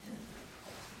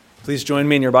Please join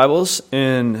me in your Bibles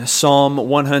in Psalm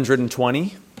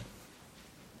 120.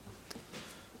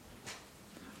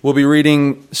 We'll be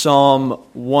reading Psalm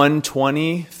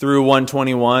 120 through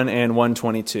 121 and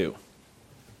 122.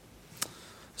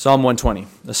 Psalm 120,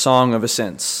 the Song of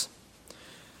Ascents.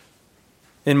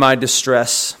 In my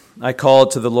distress, I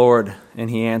called to the Lord, and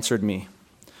he answered me.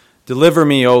 Deliver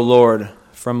me, O Lord,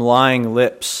 from lying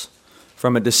lips,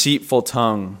 from a deceitful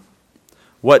tongue.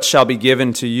 What shall be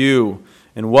given to you,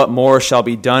 and what more shall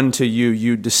be done to you,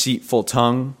 you deceitful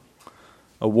tongue?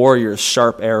 A warrior's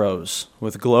sharp arrows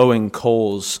with glowing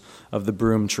coals of the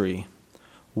broom tree.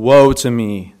 Woe to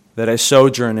me that I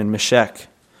sojourn in Meshech,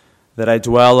 that I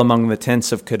dwell among the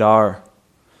tents of Kedar.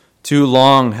 Too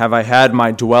long have I had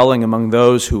my dwelling among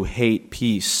those who hate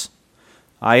peace.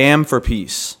 I am for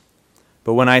peace,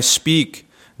 but when I speak,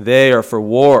 they are for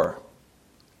war.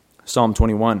 Psalm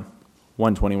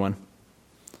 121.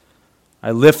 I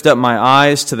lift up my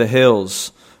eyes to the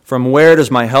hills. From where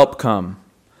does my help come?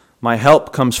 My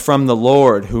help comes from the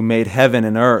Lord who made heaven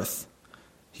and earth.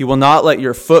 He will not let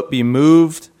your foot be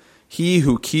moved. He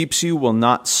who keeps you will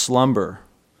not slumber.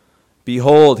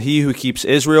 Behold, he who keeps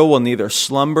Israel will neither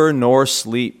slumber nor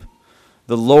sleep.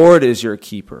 The Lord is your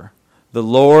keeper. The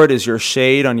Lord is your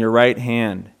shade on your right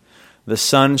hand. The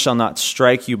sun shall not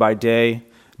strike you by day,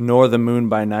 nor the moon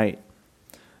by night.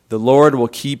 The Lord will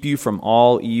keep you from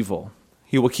all evil.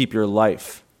 He will keep your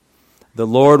life. The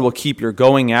Lord will keep your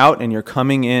going out and your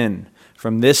coming in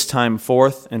from this time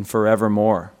forth and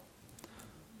forevermore.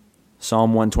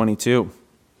 Psalm 122.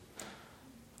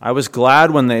 I was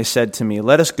glad when they said to me,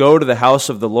 let us go to the house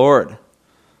of the Lord.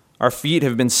 Our feet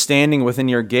have been standing within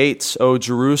your gates, O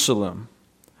Jerusalem.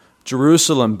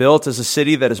 Jerusalem, built as a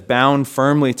city that is bound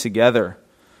firmly together,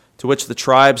 to which the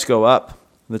tribes go up,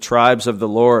 the tribes of the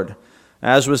Lord,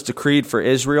 as was decreed for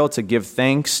Israel to give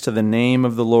thanks to the name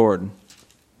of the Lord.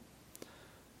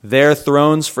 Their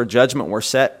thrones for judgment were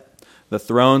set, the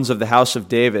thrones of the house of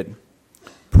David.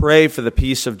 Pray for the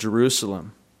peace of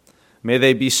Jerusalem. May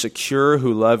they be secure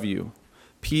who love you.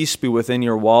 Peace be within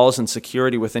your walls and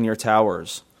security within your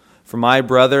towers. For my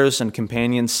brothers and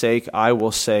companions' sake, I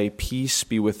will say, peace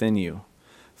be within you.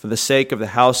 For the sake of the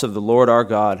house of the Lord our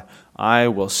God, I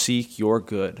will seek your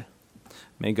good.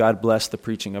 May God bless the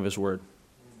preaching of his word.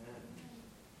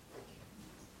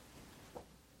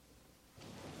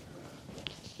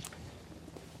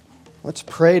 Let's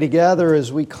pray together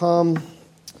as we come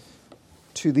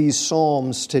to these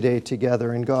Psalms today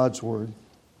together in God's Word.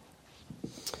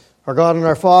 Our God and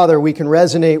our Father, we can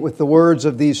resonate with the words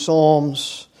of these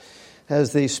Psalms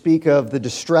as they speak of the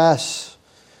distress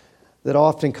that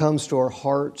often comes to our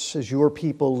hearts as your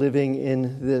people living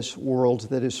in this world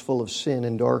that is full of sin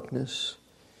and darkness.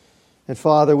 And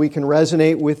Father, we can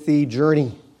resonate with the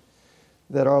journey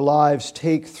that our lives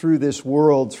take through this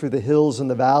world, through the hills and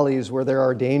the valleys where there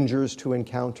are dangers to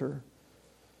encounter.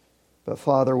 But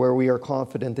Father, where we are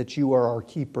confident that you are our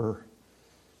keeper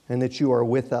and that you are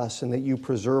with us and that you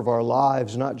preserve our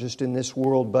lives, not just in this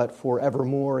world, but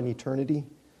forevermore in eternity.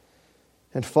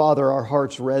 And Father, our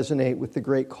hearts resonate with the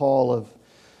great call of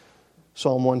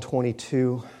Psalm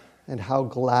 122 and how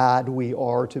glad we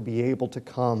are to be able to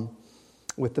come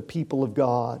with the people of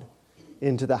God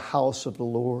into the house of the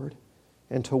Lord,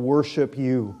 and to worship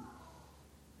you,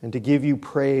 and to give you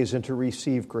praise, and to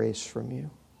receive grace from you.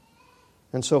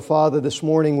 And so, Father, this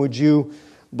morning, would you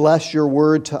bless your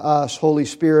word to us? Holy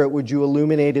Spirit, would you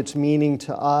illuminate its meaning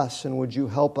to us, and would you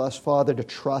help us, Father, to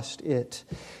trust it,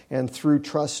 and through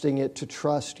trusting it, to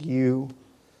trust you,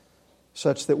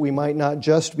 such that we might not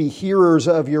just be hearers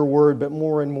of your word, but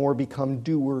more and more become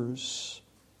doers.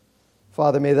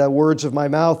 Father, may the words of my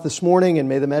mouth this morning and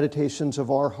may the meditations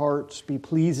of our hearts be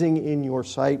pleasing in your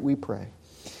sight, we pray.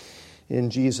 In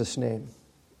Jesus' name,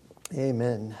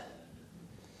 amen.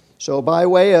 So by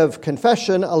way of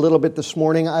confession a little bit this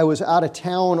morning, I was out of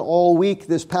town all week,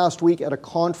 this past week at a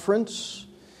conference.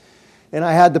 And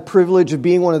I had the privilege of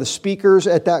being one of the speakers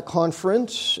at that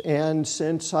conference. And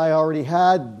since I already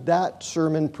had that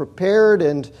sermon prepared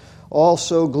and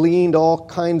also gleaned all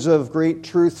kinds of great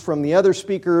truth from the other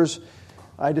speakers,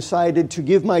 I decided to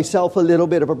give myself a little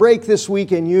bit of a break this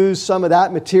week and use some of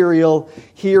that material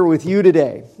here with you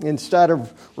today, instead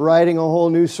of writing a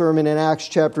whole new sermon in Acts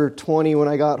chapter 20 when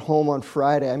I got home on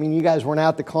Friday. I mean, you guys weren't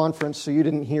at the conference, so you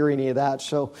didn't hear any of that,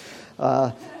 so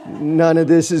none of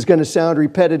this is going to sound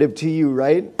repetitive to you,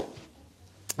 right?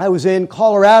 I was in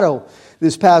Colorado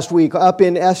this past week, up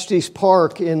in Estes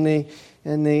Park on the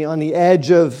edge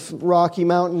of Rocky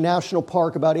Mountain National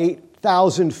Park, about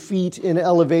 8,000 feet in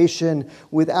elevation,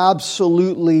 with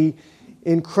absolutely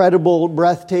incredible,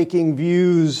 breathtaking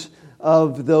views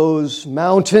of those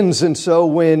mountains. And so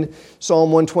when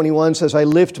Psalm 121 says, I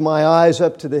lift my eyes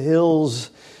up to the hills,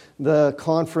 the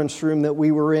conference room that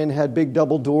we were in had big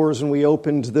double doors, and we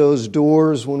opened those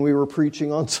doors when we were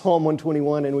preaching on Psalm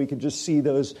 121, and we could just see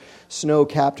those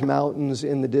snow-capped mountains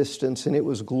in the distance, and it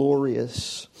was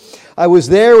glorious. I was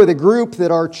there with a group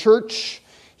that our church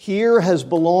here has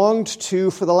belonged to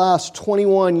for the last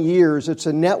 21 years. It's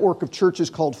a network of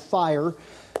churches called FIRE.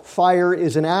 FIRE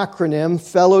is an acronym,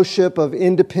 Fellowship of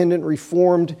Independent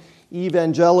Reformed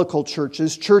Evangelical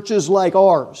Churches, churches like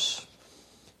ours.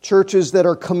 Churches that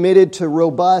are committed to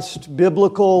robust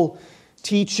biblical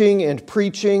teaching and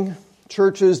preaching.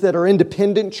 Churches that are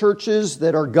independent churches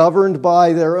that are governed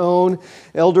by their own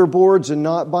elder boards and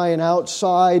not by an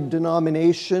outside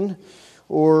denomination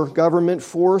or government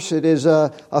force. It is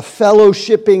a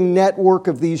fellowshipping network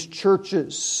of these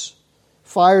churches.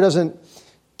 FIRE doesn't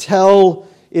tell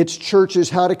its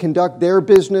churches how to conduct their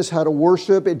business, how to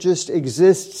worship. It just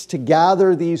exists to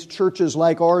gather these churches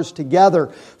like ours together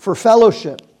for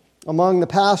fellowship among the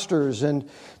pastors and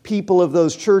people of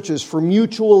those churches, for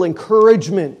mutual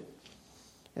encouragement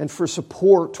and for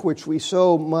support, which we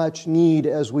so much need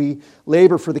as we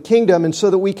labor for the kingdom, and so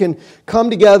that we can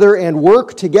come together and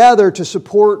work together to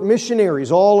support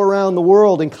missionaries all around the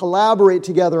world and collaborate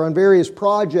together on various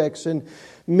projects and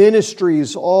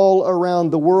ministries all around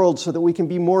the world so that we can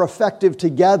be more effective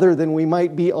together than we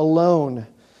might be alone.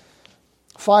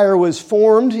 FIRE was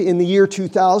formed in the year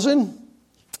 2000.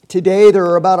 Today, there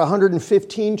are about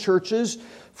 115 churches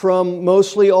from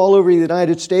mostly all over the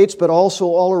United States, but also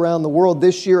all around the world.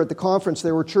 This year at the conference,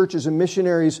 there were churches and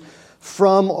missionaries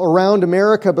from around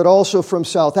America, but also from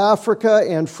South Africa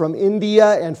and from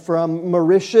India and from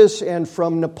Mauritius and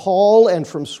from Nepal and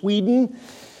from Sweden.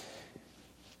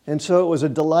 And so it was a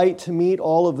delight to meet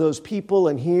all of those people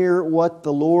and hear what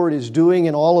the Lord is doing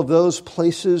in all of those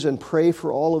places and pray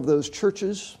for all of those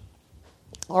churches.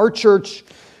 Our church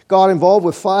got involved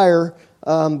with FIRE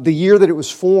the year that it was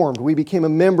formed. We became a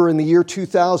member in the year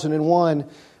 2001,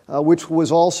 which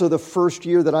was also the first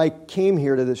year that I came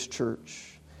here to this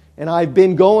church. And I've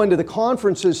been going to the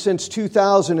conferences since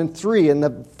 2003. And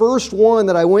the first one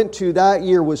that I went to that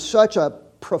year was such a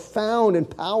profound and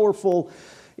powerful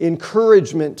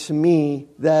encouragement to me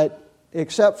that,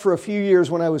 except for a few years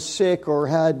when I was sick or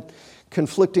had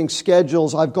conflicting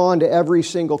schedules, I've gone to every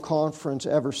single conference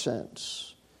ever since.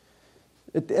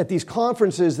 At these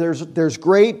conferences, there's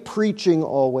great preaching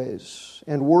always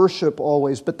and worship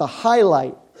always, but the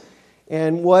highlight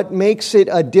and what makes it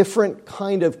a different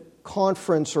kind of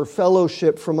conference or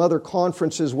fellowship from other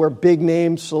conferences where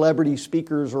big-name celebrity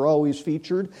speakers are always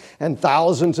featured and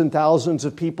thousands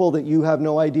of people that you have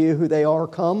no idea who they are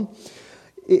come.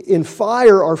 In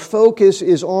FIRE, our focus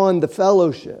is on the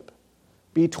fellowship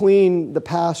between the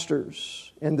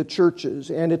pastors and the churches,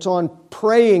 and it's on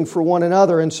praying for one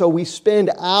another. And so we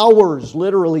spend hours,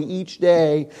 literally each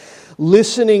day,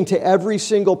 listening to every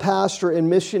single pastor and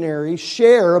missionary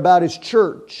share about his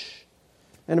church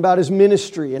and about his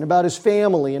ministry and about his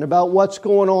family and about what's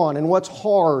going on and what's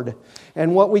hard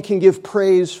and what we can give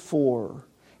praise for.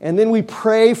 And then we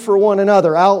pray for one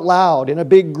another out loud in a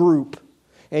big group.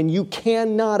 And you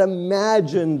cannot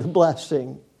imagine the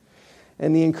blessing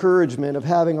and the encouragement of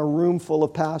having a room full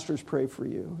of pastors pray for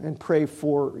you and pray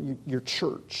for your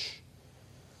church.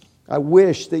 I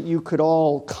wish that you could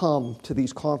all come to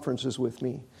these conferences with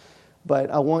me,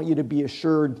 but I want you to be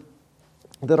assured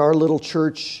that our little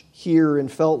church here in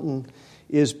Felton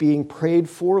is being prayed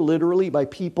for literally by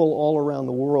people all around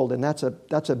the world, and that's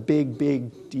a big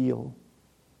deal.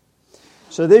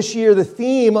 So this year, the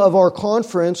theme of our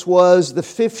conference was the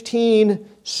 15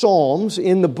 Psalms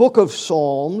in the book of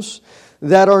Psalms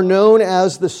that are known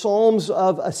as the Psalms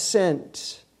of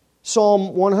Ascent.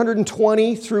 Psalm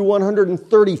 120 through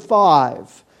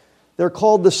 135. They're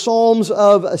called the Psalms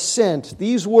of Ascent.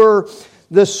 These were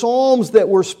the psalms that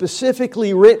were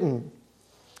specifically written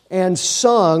and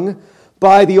sung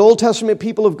by the Old Testament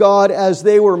people of God as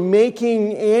they were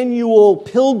making annual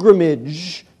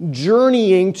pilgrimage,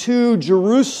 journeying to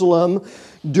Jerusalem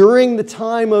during the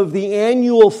time of the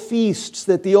annual feasts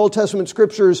that the Old Testament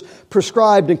Scriptures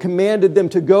prescribed and commanded them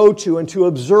to go to and to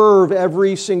observe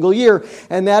every single year.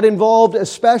 And that involved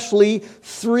especially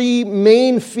 3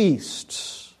 main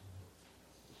feasts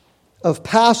of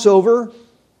Passover,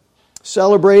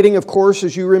 celebrating, of course,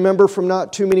 as you remember from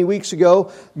not too many weeks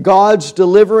ago, God's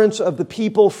deliverance of the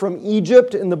people from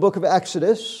Egypt in the book of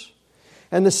Exodus.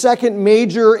 And the second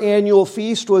major annual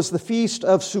feast was the Feast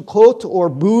of Sukkot, or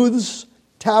Booths,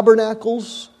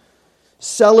 Tabernacles,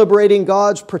 celebrating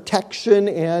God's protection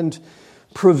and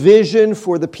provision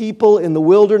for the people in the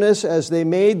wilderness as they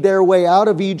made their way out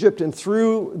of Egypt and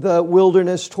through the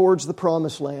wilderness towards the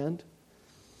Promised Land.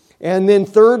 And then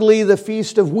thirdly, the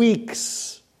Feast of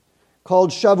Weeks,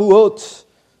 called Shavuot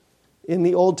in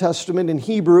the Old Testament in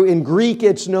Hebrew. In Greek,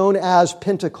 it's known as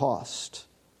Pentecost.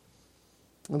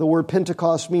 The word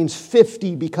Pentecost means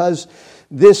 50 because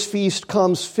this feast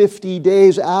comes 50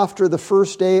 days after the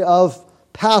first day of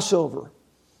Passover.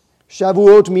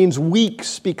 Shavuot means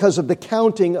weeks because of the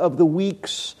counting of the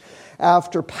weeks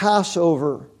after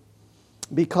Passover,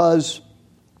 because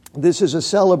this is a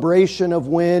celebration of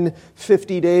when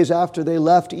 50 days after they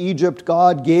left Egypt,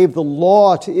 God gave the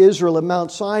law to Israel at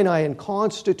Mount Sinai and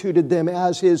constituted them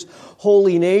as His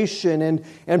holy nation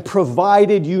and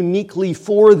provided uniquely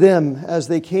for them as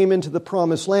they came into the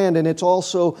Promised Land. And it's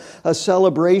also a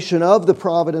celebration of the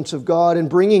providence of God in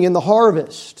bringing in the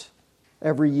harvest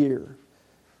every year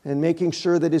and making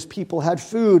sure that His people had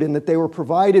food and that they were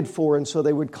provided for, and so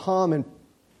they would come and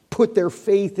put their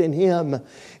faith in Him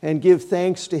and give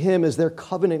thanks to Him as their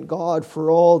covenant God for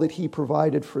all that He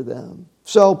provided for them.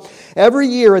 So every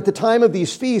year at the time of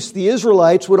these feasts, the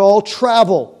Israelites would all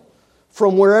travel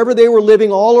from wherever they were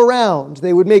living all around.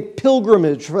 They would make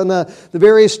pilgrimage from the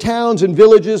various towns and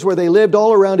villages where they lived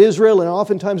all around Israel and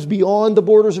oftentimes beyond the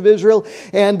borders of Israel,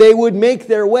 and they would make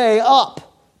their way up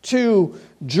to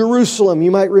Jerusalem. You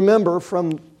might remember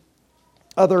from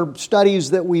other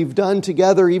studies that we've done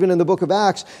together, even in the book of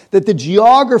Acts, that the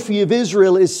geography of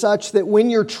Israel is such that when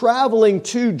you're traveling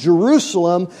to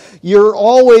Jerusalem, you're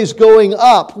always going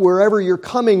up wherever you're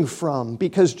coming from,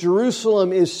 because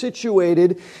Jerusalem is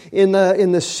situated in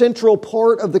the central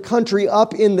part of the country,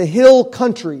 up in the hill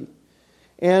country,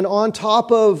 and on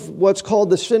top of what's called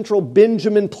the Central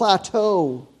Benjamin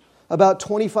Plateau, about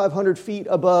 2,500 feet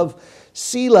above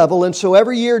sea level. And so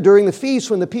every year during the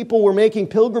feast, when the people were making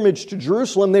pilgrimage to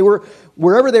Jerusalem,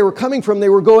 wherever they were coming from, they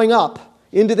were going up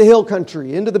into the hill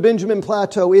country, into the Benjamin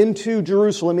Plateau, into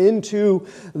Jerusalem, into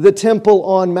the temple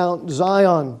on Mount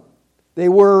Zion. They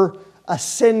were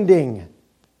ascending.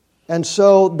 And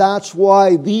so that's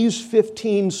why these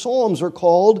 15 psalms are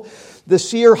called the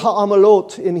Sir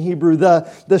HaAmalot in Hebrew,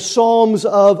 the Psalms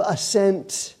of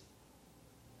Ascent,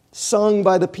 sung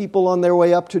by the people on their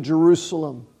way up to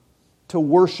Jerusalem to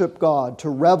worship God, to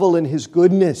revel in His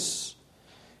goodness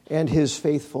and His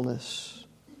faithfulness.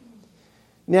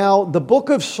 Now, the book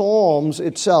of Psalms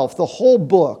itself, the whole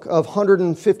book of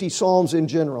 150 Psalms in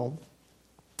general,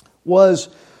 was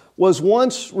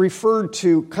once referred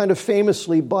to kind of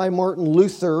famously by Martin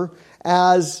Luther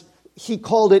as, he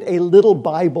called it a little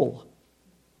Bible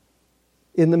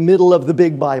in the middle of the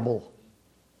big Bible.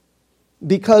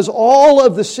 Because all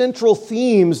of the central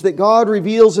themes that God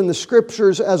reveals in the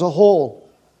Scriptures as a whole,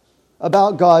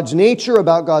 about God's nature,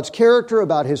 about God's character,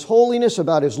 about His holiness,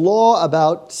 about His law,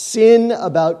 about sin,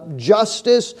 about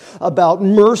justice, about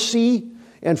mercy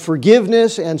and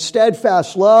forgiveness and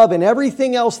steadfast love, and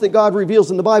everything else that God reveals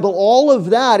in the Bible, all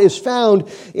of that is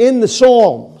found in the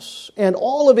Psalms. And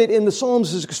all of it in the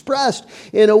Psalms is expressed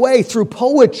in a way through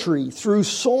poetry, through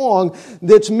song,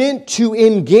 that's meant to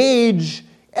engage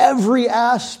every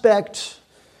aspect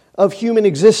of human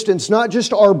existence, not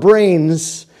just our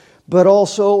brains, but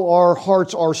also our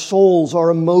hearts, our souls, our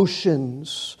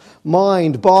emotions,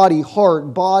 mind, body,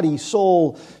 heart, body,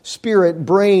 soul, spirit,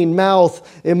 brain,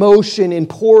 mouth, emotion, in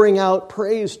pouring out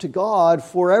praise to God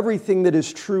for everything that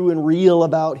is true and real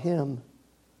about Him.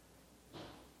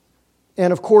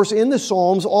 And of course, in the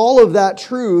Psalms, all of that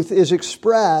truth is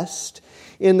expressed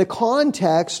in the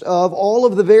context of all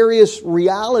of the various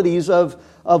realities of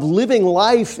living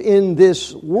life in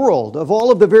this world, of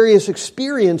all of the various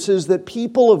experiences that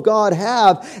people of God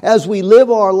have as we live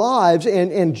our lives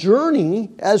and journey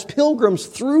as pilgrims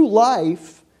through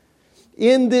life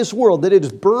in this world that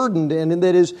is burdened and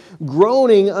that is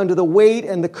groaning under the weight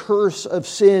and the curse of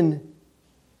sin.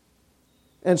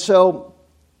 And so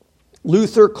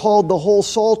Luther called the whole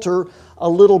Psalter a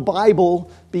little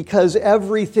Bible, because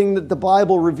everything that the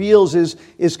Bible reveals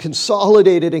is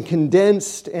consolidated and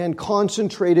condensed and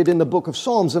concentrated in the book of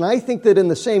Psalms. And I think that in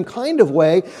the same kind of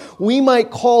way, we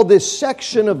might call this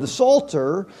section of the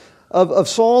Psalter, of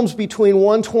Psalms between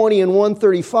 120 and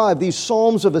 135, these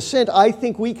Psalms of Ascent, I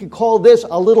think we could call this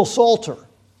a little Psalter.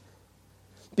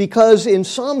 Because in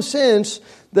some sense,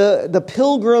 the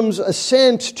pilgrims'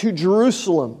 ascent to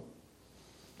Jerusalem,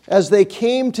 as they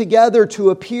came together to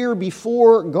appear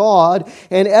before God,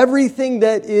 and everything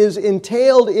that is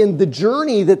entailed in the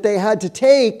journey that they had to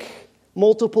take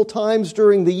multiple times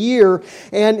during the year,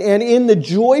 and in the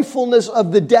joyfulness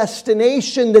of the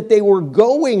destination that they were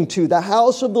going to, the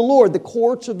house of the Lord, the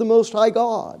courts of the Most High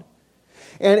God.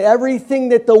 and everything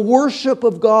that the worship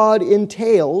of God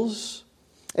entails,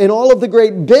 and all of the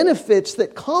great benefits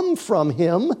that come from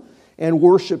Him and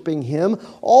worshiping Him,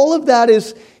 all of that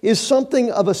is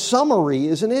something of a summary,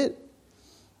 isn't it?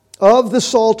 Of the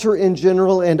Psalter in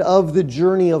general and of the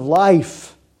journey of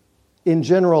life in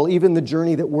general, even the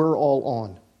journey that we're all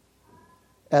on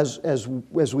as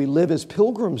we live as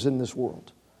pilgrims in this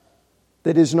world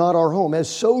that is not our home, as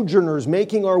sojourners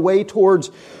making our way towards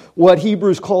what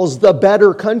Hebrews calls the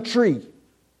better country,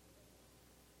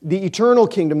 the eternal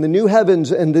kingdom, the new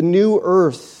heavens and the new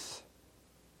earth.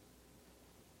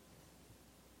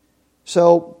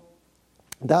 So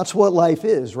that's what life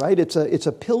is, right? It's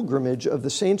a pilgrimage of the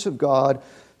saints of God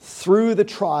through the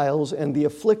trials and the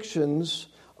afflictions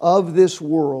of this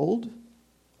world,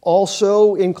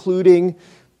 also including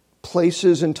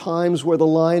places and times where the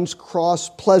lines cross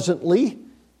pleasantly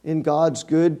in God's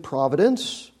good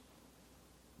providence,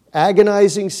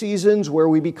 agonizing seasons where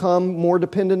we become more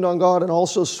dependent on God, and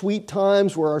also sweet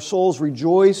times where our souls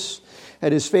rejoice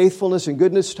at His faithfulness and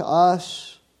goodness to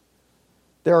us.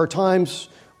 There are times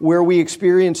where we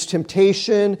experience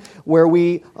temptation, where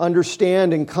we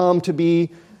understand and come to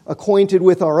be acquainted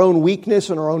with our own weakness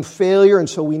and our own failure, and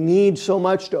so we need so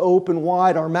much to open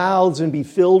wide our mouths and be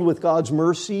filled with God's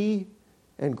mercy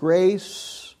and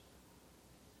grace.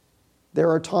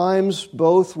 There are times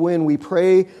both when we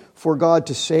pray for God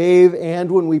to save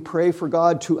and when we pray for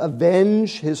God to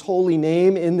avenge His holy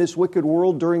name in this wicked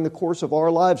world during the course of our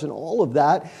lives, and all of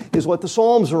that is what the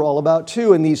Psalms are all about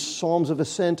too, and these Psalms of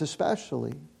Ascent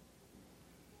especially.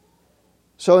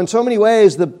 So in so many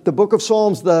ways, the book of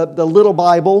Psalms, the little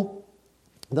Bible,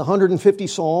 the 150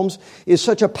 Psalms, is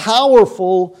such a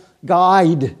powerful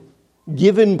guide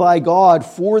given by God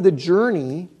for the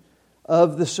journey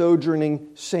of the sojourning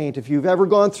saint. If you've ever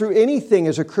gone through anything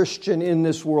as a Christian in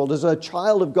this world, as a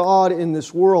child of God in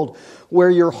this world, where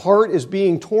your heart is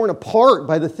being torn apart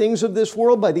by the things of this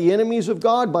world, by the enemies of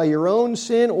God, by your own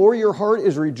sin, or your heart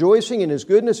is rejoicing in His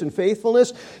goodness and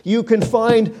faithfulness, you can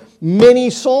find many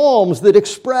psalms that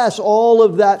express all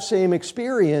of that same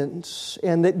experience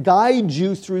and that guide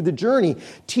you through the journey,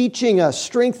 teaching us,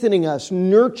 strengthening us,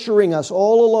 nurturing us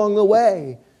all along the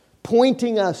way,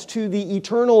 pointing us to the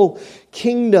eternal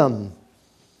kingdom,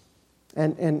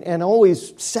 and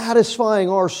always satisfying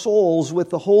our souls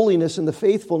with the holiness and the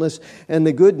faithfulness and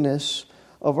the goodness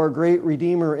of our great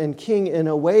Redeemer and King in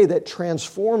a way that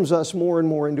transforms us more and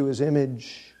more into His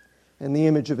image and the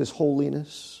image of His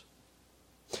holiness.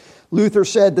 Luther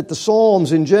said that the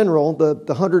Psalms in general, the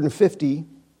 150,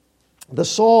 the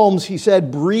Psalms, he said,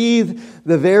 breathe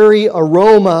the very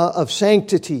aroma of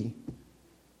sanctity.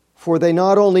 For they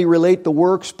not only relate the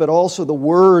works, but also the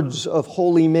words of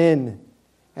holy men,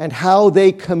 and how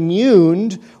they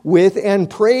communed with and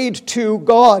prayed to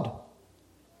God,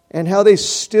 and how they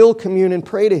still commune and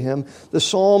pray to Him. The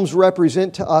Psalms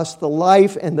represent to us the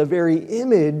life and the very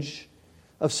image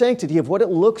of sanctity, of what it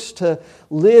looks to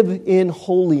live in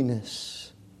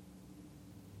holiness.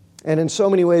 And in so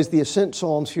many ways, the Ascent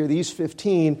Psalms here, these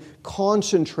 15,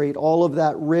 concentrate all of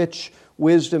that rich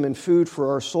wisdom and food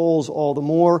for our souls all the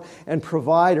more, and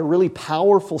provide a really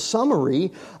powerful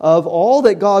summary of all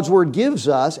that God's Word gives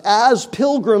us as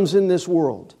pilgrims in this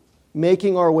world,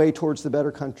 making our way towards the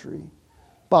better country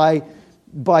by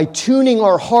tuning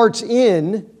our hearts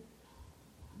in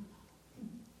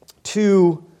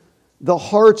to the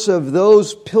hearts of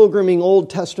those pilgriming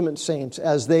Old Testament saints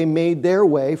as they made their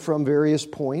way from various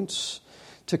points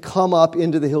to come up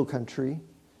into the hill country,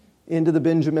 into the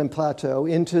Benjamin Plateau,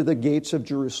 into the gates of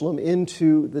Jerusalem,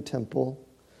 into the temple,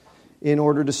 in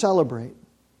order to celebrate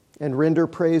and render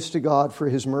praise to God for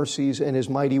His mercies and His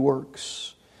mighty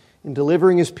works, in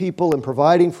delivering His people and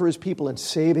providing for His people and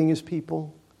saving His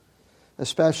people,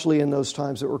 especially in those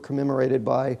times that were commemorated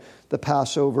by the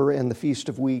Passover and the Feast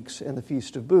of Weeks and the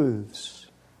Feast of Booths.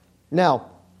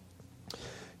 Now,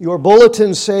 your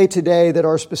bulletins say today that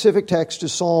our specific text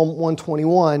is Psalm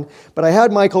 121, but I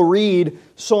had Michael read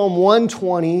Psalm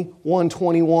 120,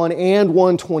 121, and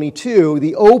 122,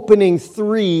 the opening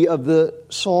three of the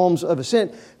Psalms of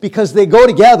Ascent, because they go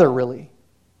together, really.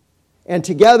 And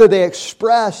together they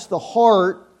express the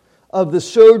heart of the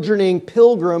sojourning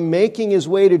pilgrim making his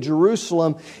way to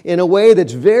Jerusalem in a way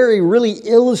that's really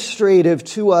illustrative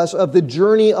to us of the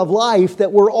journey of life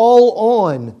that we're all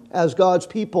on as God's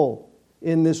people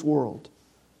in this world.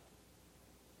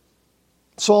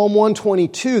 Psalm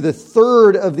 122, the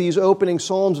third of these opening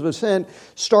Psalms of Ascent,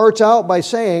 starts out by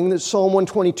saying that Psalm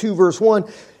 122, verse 1,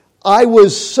 I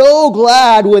was so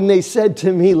glad when they said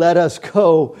to me, let us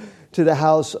go to the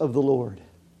house of the Lord.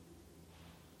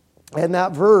 And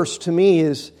that verse, to me,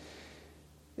 is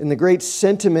and the great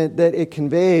sentiment that it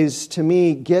conveys to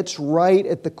me gets right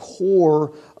at the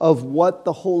core of what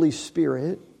the Holy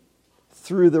Spirit,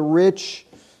 through the rich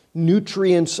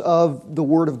nutrients of the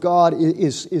Word of God,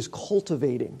 is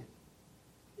cultivating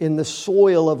in the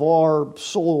soil of our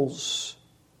souls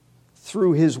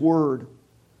through His Word,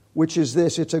 which is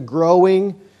this: it's a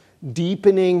growing,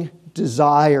 deepening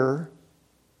desire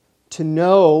to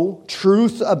know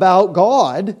truth about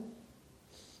God,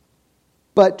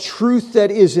 but truth that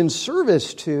is in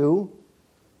service to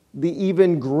the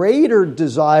even greater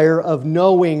desire of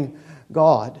knowing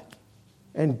God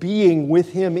and being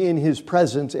with Him in His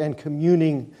presence and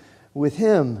communing with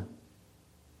Him.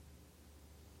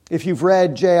 If you've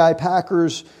read J.I.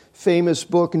 Packer's famous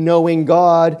book, Knowing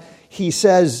God, he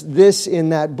says this in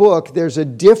that book: there's a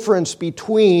difference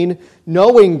between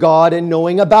knowing God and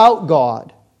knowing about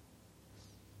God.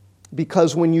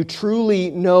 Because when you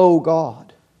truly know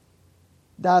God,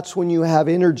 that's when you have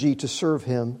energy to serve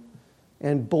Him,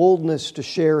 and boldness to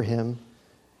share Him,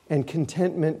 and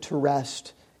contentment to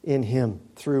rest in Him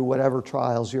through whatever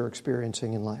trials you're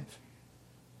experiencing in life.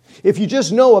 If you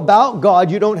just know about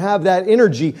God, you don't have that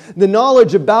energy. The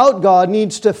knowledge about God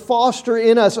needs to foster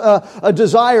in us a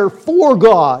desire for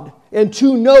God and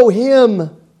to know Him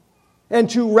and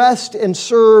to rest and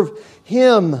serve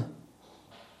Him.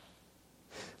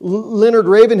 Leonard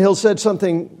Ravenhill said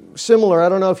something similar. I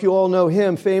don't know if you all know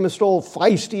him, famous old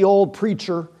feisty old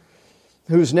preacher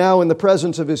who's now in the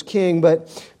presence of his king.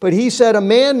 But he said, a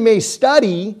man may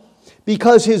study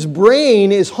because his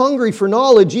brain is hungry for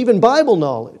knowledge, even Bible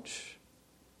knowledge.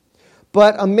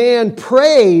 But a man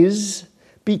prays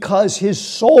because his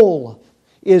soul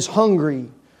is hungry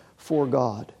for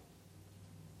God.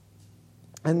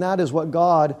 And that is what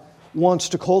God wants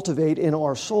to cultivate in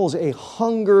our souls, a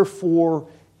hunger for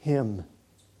Him.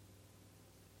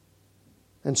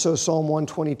 And so Psalm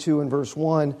 122 and verse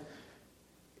 1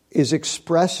 is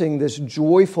expressing this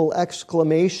joyful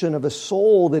exclamation of a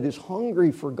soul that is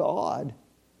hungry for God,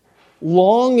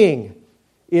 longing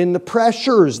in the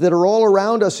pressures that are all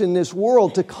around us in this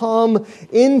world to come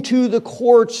into the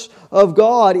courts of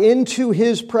God, into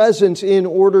His presence in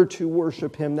order to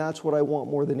worship Him. That's what I want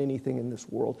more than anything in this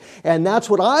world. And that's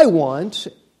what I want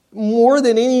more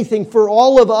than anything for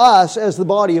all of us as the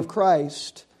body of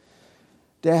Christ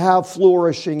to have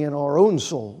flourishing in our own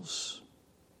souls.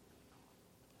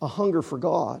 A hunger for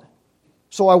God.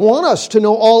 So I want us to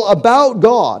know all about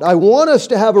God. I want us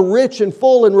to have a rich and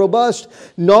full and robust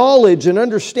knowledge and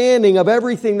understanding of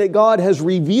everything that God has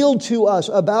revealed to us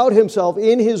about Himself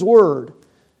in His Word.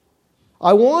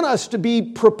 I want us to be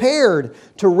prepared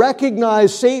to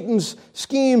recognize Satan's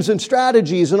schemes and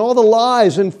strategies and all the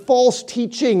lies and false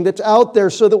teaching that's out there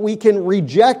so that we can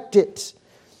reject it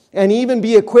and even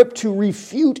be equipped to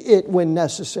refute it when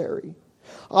necessary.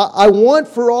 I want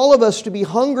for all of us to be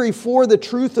hungry for the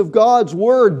truth of God's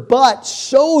Word, but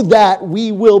so that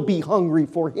we will be hungry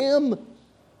for Him,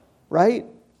 right?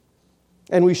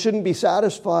 And we shouldn't be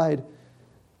satisfied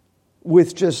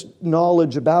with just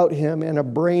knowledge about Him and a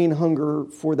brain hunger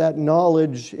for that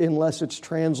knowledge unless it's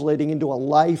translating into a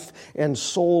life and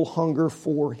soul hunger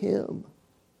for Him.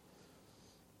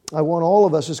 I want all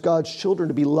of us as God's children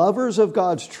to be lovers of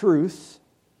God's truth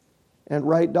and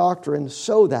right doctrine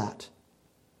so that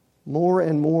more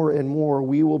and more and more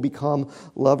we will become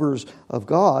lovers of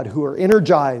God who are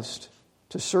energized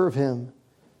to serve Him,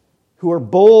 who are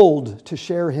bold to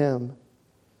share Him,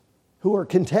 who are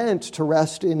content to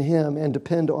rest in Him and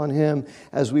depend on Him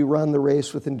as we run the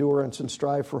race with endurance and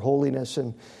strive for holiness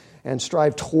and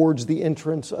strive towards the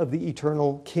entrance of the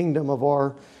eternal kingdom of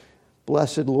our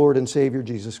blessed Lord and Savior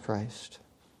Jesus Christ.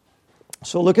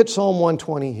 So look at Psalm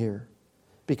 120 here,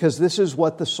 because this is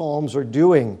what the Psalms are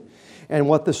doing and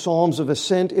what the Psalms of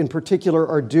Ascent in particular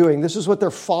are doing. This is what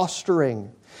they're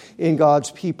fostering in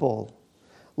God's people.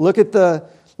 Look at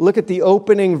the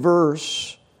opening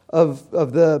verse of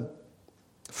the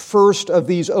first of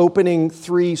these opening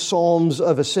three Psalms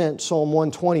of Ascent, Psalm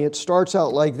 120. It starts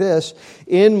out like this: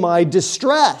 in my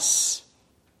distress,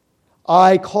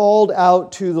 I called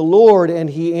out to the Lord, and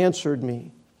He answered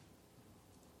me.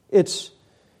 It's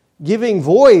giving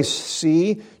voice,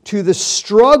 see, to the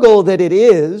struggle that it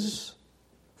is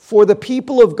for the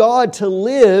people of God to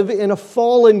live in a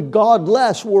fallen,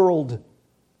 godless world.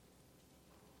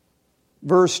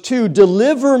 Verse 2,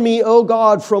 deliver me, O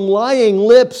God, from lying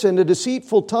lips and a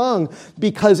deceitful tongue,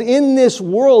 because in this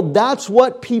world, that's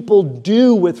what people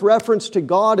do with reference to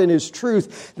God and His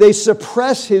truth. They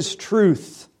suppress His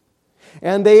truth,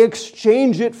 and they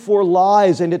exchange it for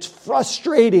lies, and it's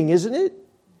frustrating, isn't it?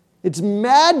 It's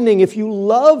maddening if you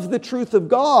love the truth of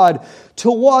God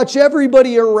to watch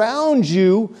everybody around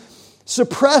you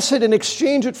suppress it and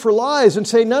exchange it for lies and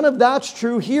say, none of that's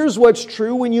true, here's what's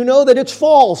true, when you know that it's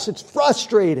false. It's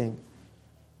frustrating.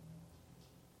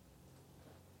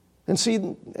 And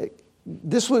see,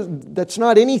 that's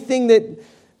not anything that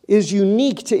is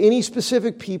unique to any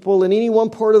specific people in any one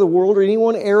part of the world or any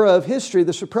one era of history,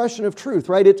 the suppression of truth,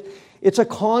 right? It's a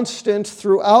constant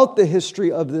throughout the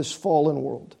history of this fallen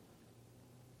world.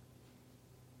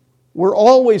 We're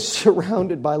always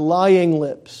surrounded by lying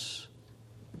lips.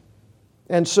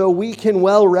 And so we can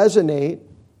well resonate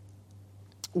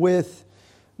with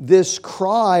this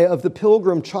cry of the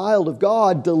pilgrim child of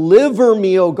God, deliver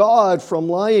me, O God, from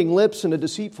lying lips and a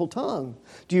deceitful tongue.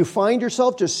 Do you find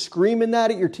yourself just screaming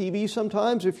that at your TV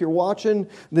sometimes if you're watching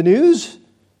the news?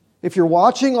 If you're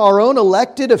watching our own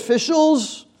elected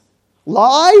officials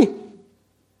lie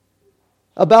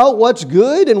about what's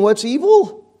good and what's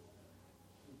evil?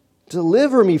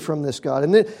 Deliver me from this, God.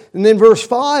 And then verse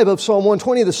 5 of Psalm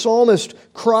 120, the psalmist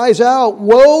cries out,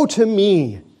 woe to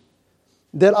me,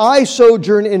 that I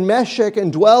sojourn in Meshech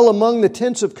and dwell among the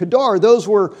tents of Kedar. Those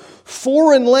were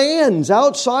foreign lands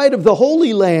outside of the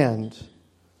Holy Land.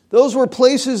 Those were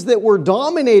places that were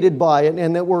dominated by it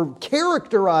and that were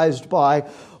characterized by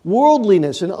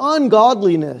worldliness and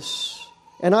ungodliness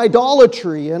and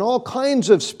idolatry and all kinds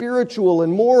of spiritual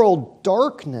and moral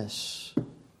darkness.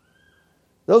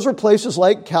 Those were places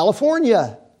like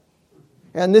California.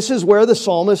 And this is where the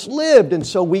psalmist lived, and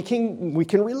so we can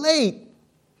relate.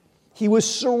 He was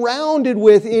surrounded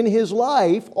with, in his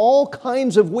life, all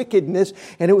kinds of wickedness,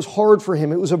 and it was hard for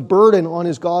him. It was a burden on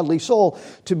his godly soul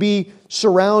to be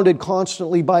surrounded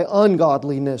constantly by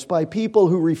ungodliness, by people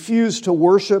who refuse to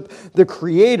worship the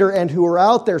Creator and who are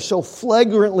out there so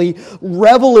flagrantly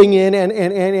reveling in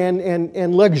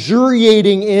and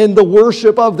luxuriating in the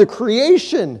worship of the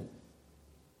creation.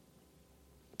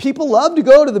 People love to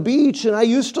go to the beach, and I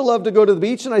used to love to go to the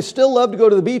beach, and I still love to go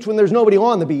to the beach when there's nobody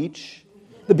on the beach.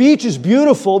 The beach is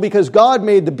beautiful because God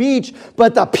made the beach,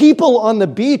 but the people on the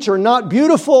beach are not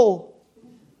beautiful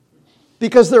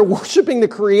because they're worshiping the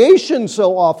creation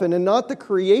so often and not the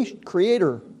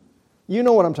Creator. You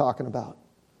know what I'm talking about.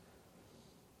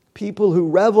 People who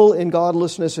revel in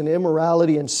godlessness and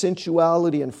immorality and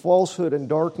sensuality and falsehood and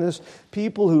darkness.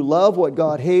 People who love what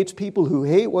God hates. People who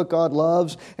hate what God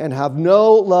loves and have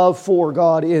no love for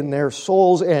God in their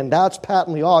souls. And that's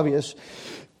patently obvious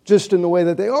just in the way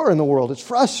that they are in the world. It's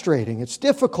frustrating. It's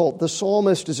difficult. The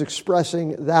psalmist is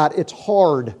expressing that. It's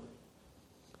hard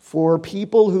for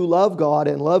people who love God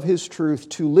and love His truth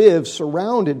to live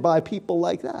surrounded by people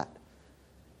like that.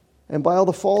 And by all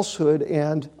the falsehood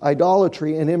and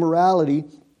idolatry and immorality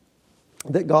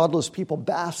that godless people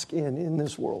bask in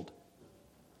this world.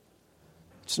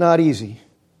 It's not easy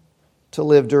to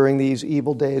live during these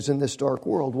evil days in this dark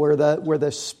world where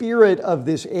the spirit of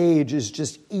this age is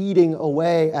just eating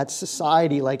away at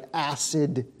society like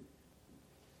acid.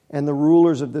 And the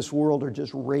rulers of this world are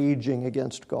just raging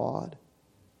against God.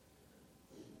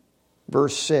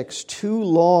 Verse 6, too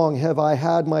long have I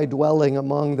had my dwelling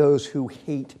among those who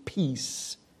hate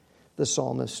peace, the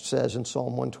psalmist says in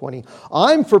Psalm 120.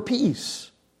 I'm for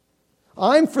peace.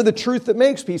 I'm for the truth that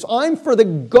makes peace. I'm for the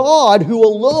God who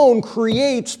alone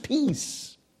creates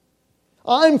peace.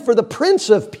 I'm for the Prince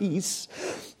of Peace.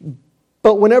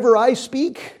 But whenever I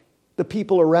speak, the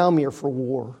people around me are for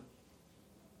war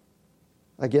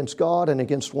against God and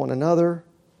against one another.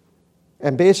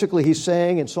 And basically he's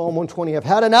saying in Psalm 120, I've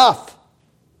had enough.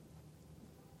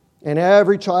 And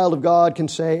every child of God can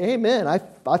say, amen,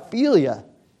 I feel you.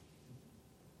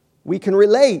 We can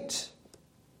relate.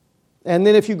 And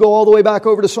then if you go all the way back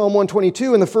over to Psalm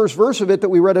 122, in the first verse of it that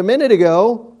we read a minute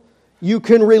ago, you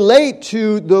can relate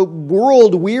to the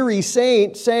world-weary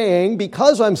saint saying,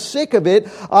 because I'm sick of it,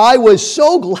 I was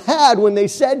so glad when they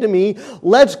said to me,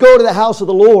 let's go to the house of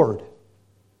the Lord.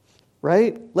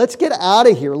 Right? Let's get out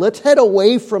of here. Let's head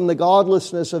away from the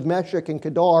godlessness of Meshech and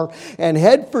Kedar and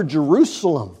head for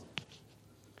Jerusalem.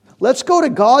 Let's go to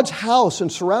God's house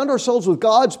and surround ourselves with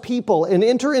God's people and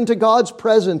enter into God's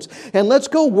presence. And let's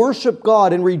go worship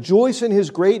God and rejoice in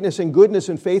His greatness and goodness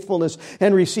and faithfulness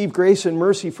and receive grace and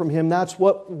mercy from Him. That's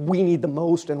what we need the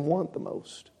most and want the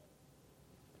most.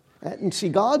 And see,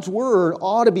 God's Word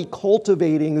ought to be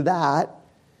cultivating that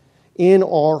in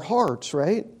our hearts,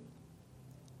 right?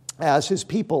 As His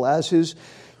people, as His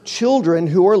children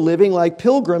who are living like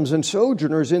pilgrims and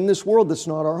sojourners in this world that's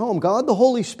not our home. God the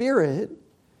Holy Spirit,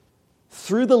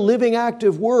 through the living,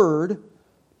 active Word,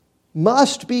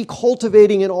 must be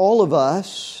cultivating in all of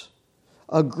us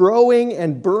a growing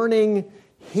and burning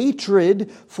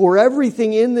hatred for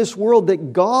everything in this world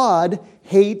that God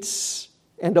hates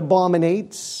and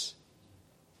abominates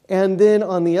And then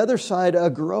on the other side, a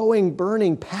growing,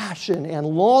 burning passion and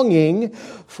longing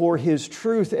for His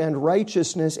truth and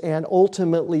righteousness, and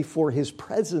ultimately for His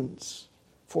presence,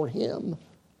 for Him.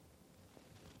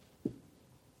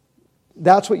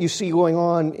 That's what you see going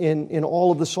on in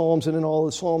all of the Psalms and in all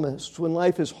of the psalmists. When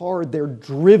life is hard, they're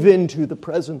driven to the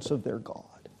presence of their God.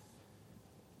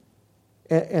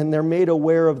 And they're made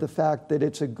aware of the fact that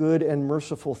it's a good and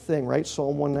merciful thing, right?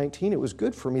 Psalm 119, it was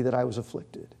good for me that I was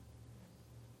afflicted.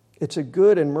 It's a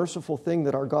good and merciful thing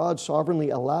that our God sovereignly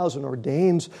allows and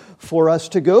ordains for us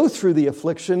to go through the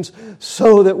afflictions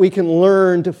so that we can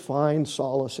learn to find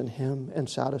solace in Him and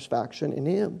satisfaction in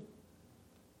Him.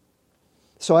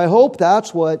 So I hope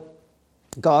that's what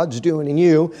God's doing in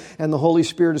you and the Holy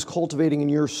Spirit is cultivating in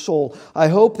your soul. I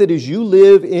hope that as you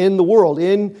live in the world,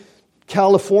 in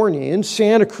California, in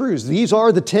Santa Cruz, these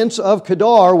are the tents of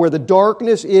Kedar where the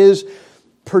darkness is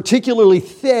particularly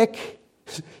thick.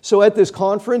 So at this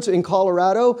conference in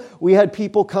Colorado, we had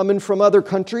people coming from other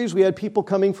countries. We had people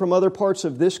coming from other parts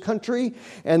of this country.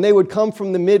 And they would come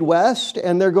from the Midwest.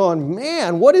 And they're going,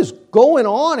 man, what is going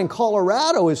on in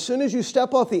Colorado? As soon as you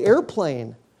step off the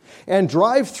airplane and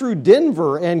drive through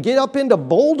Denver and get up into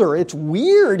Boulder, it's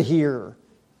weird here.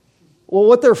 Well,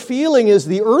 what they're feeling is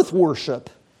the earth worship,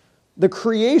 the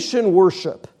creation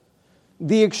worship,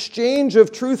 the exchange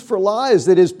of truth for lies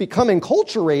that is becoming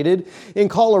enculturated in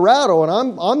Colorado.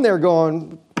 And I'm there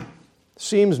going,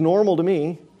 seems normal to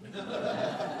me.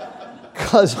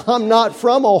 Because I'm not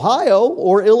from Ohio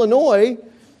or Illinois.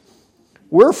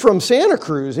 We're from Santa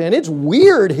Cruz, and it's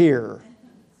weird here.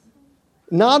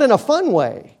 Not in a fun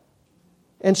way.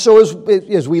 And so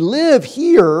as we live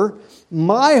here,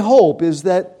 my hope is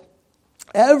that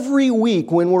every week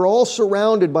when we're all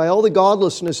surrounded by all the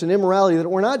godlessness and immorality, that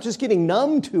we're not just getting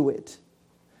numb to it,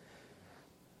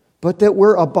 but that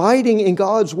we're abiding in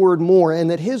God's Word more,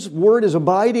 and that His Word is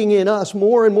abiding in us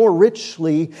more and more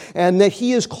richly, and that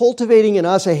He is cultivating in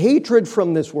us a hatred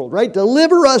from this world, right?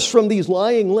 Deliver us from these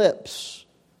lying lips.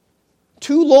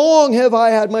 Too long have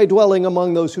I had my dwelling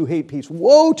among those who hate peace.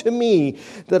 Woe to me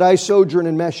that I sojourn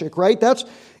in Meshech, right?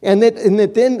 And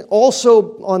that then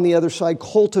also on the other side,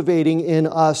 cultivating in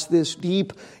us this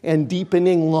deep and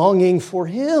deepening longing for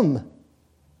Him,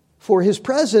 for His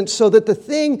presence, so that the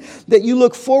thing that you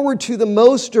look forward to the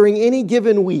most during any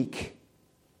given week,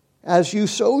 as you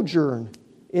sojourn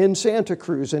in Santa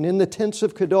Cruz and in the tents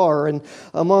of Kedar and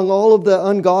among all of the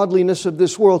ungodliness of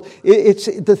this world, it's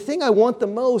the thing I want the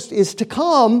most is to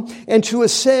come and to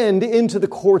ascend into the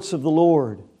courts of the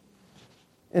Lord,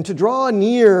 and to draw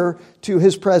near to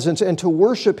His presence and to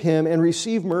worship Him and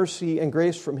receive mercy and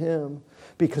grace from Him,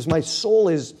 because my soul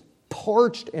is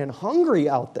parched and hungry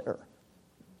out there.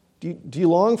 Do you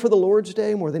long for the Lord's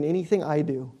Day more than anything I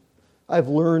do? I've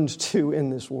learned to in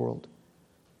this world.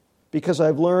 Because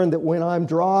I've learned that when I'm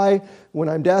dry, when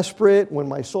I'm desperate, when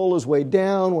my soul is weighed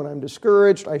down, when I'm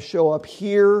discouraged, I show up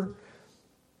here.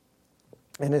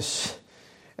 And as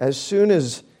soon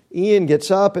as Ian gets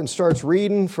up and starts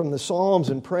reading from the Psalms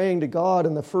and praying to God,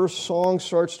 and the first song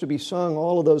starts to be sung,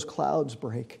 all of those clouds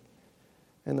break.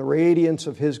 And the radiance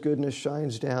of His goodness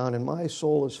shines down, and my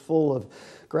soul is full of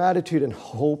gratitude and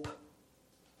hope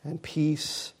and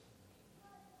peace.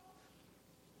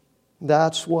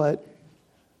 That's what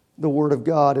the Word of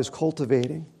God is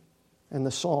cultivating, and the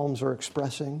Psalms are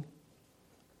expressing.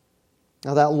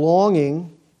 Now that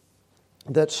longing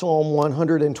that Psalm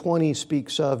 120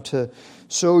 speaks of, to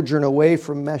sojourn away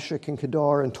from Meshech and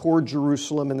Kedar and toward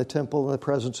Jerusalem and the temple and the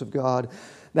presence of God,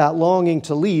 that longing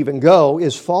to leave and go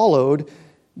is followed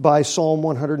by Psalm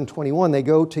 121. They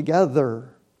go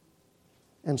together.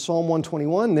 And Psalm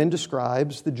 121 then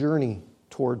describes the journey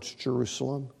towards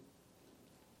Jerusalem.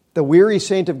 The weary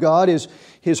saint of God is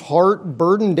his heart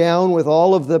burdened down with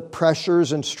all of the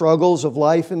pressures and struggles of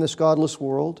life in this godless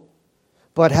world.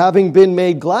 But having been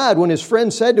made glad when his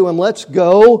friend said to him, let's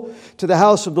go to the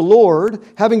house of the Lord,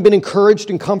 having been encouraged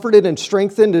and comforted and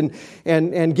strengthened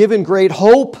and given great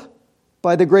hope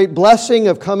by the great blessing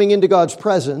of coming into God's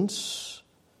presence,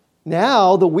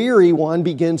 now the weary one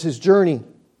begins his journey,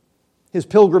 his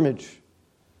pilgrimage,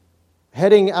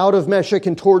 heading out of Meshech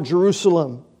and toward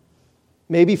Jerusalem.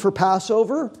 Maybe for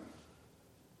Passover,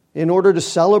 in order to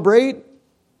celebrate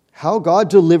how God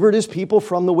delivered His people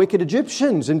from the wicked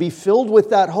Egyptians and be filled with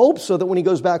that hope so that when he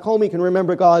goes back home he can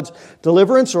remember God's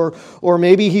deliverance. Or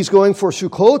maybe he's going for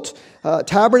Sukkot,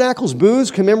 tabernacles,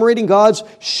 booths, commemorating God's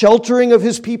sheltering of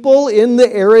His people in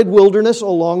the arid wilderness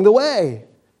along the way,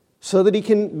 so that he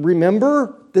can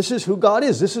remember this is who God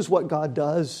is. This is what God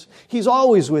does. He's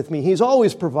always with me. He's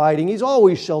always providing. He's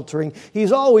always sheltering.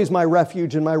 He's always my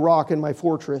refuge and my rock and my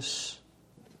fortress.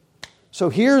 So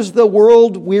here's the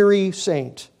world-weary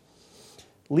saint,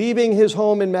 leaving his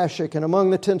home in Meshech and among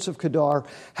the tents of Kedar,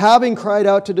 having cried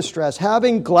out to distress,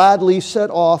 having gladly set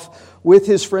off with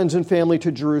his friends and family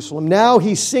to Jerusalem. Now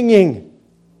he's singing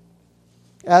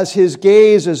as his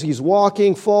gaze, as he's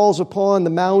walking, falls upon the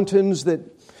mountains that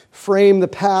frame the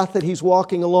path that he's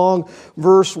walking along.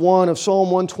 Verse 1 of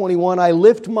Psalm 121, I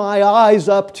lift my eyes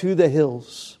up to the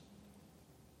hills.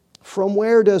 From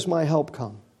where does my help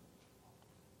come?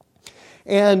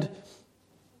 And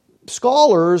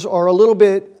scholars are a little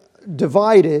bit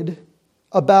divided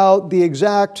about the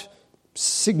exact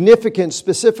significance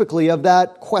specifically of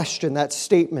that question, that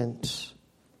statement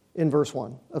in verse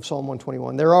 1 of Psalm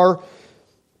 121. There are,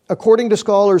 according to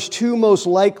scholars, two most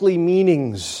likely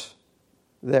meanings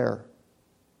there.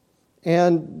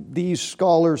 And these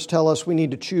scholars tell us we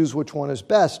need to choose which one is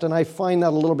best. And I find that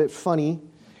a little bit funny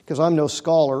because I'm no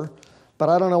scholar, but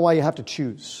I don't know why you have to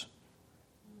choose.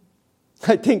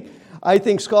 I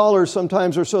think scholars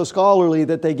sometimes are so scholarly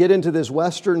that they get into this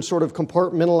Western sort of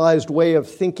compartmentalized way of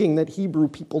thinking that Hebrew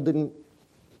people didn't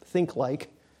think like.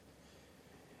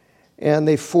 And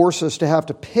they force us to have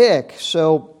to pick.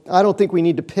 So I don't think we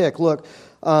need to pick. Look,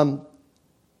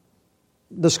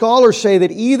 the scholars say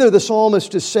that either the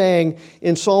psalmist is saying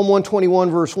in Psalm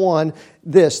 121 verse 1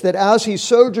 that as he's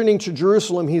sojourning to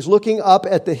Jerusalem, he's looking up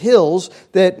at the hills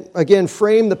that, again,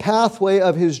 frame the pathway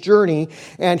of his journey,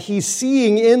 and he's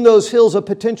seeing in those hills a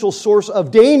potential source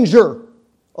of danger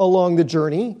along the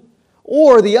journey.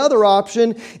 Or the other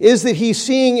option is that he's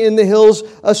seeing in the hills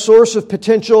a source of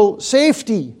potential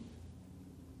safety,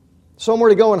 somewhere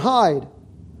to go and hide.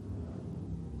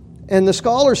 And the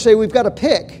scholars say we've got to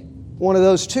pick one of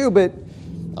those two, but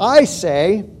I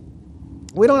say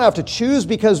we don't have to choose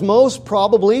because most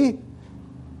probably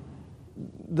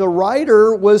the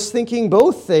writer was thinking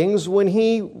both things when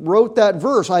he wrote that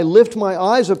verse. I lift my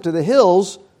eyes up to the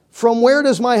hills. From where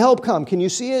does my help come? Can you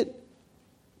see it?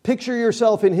 Picture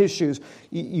yourself in his shoes.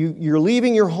 You're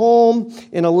leaving your home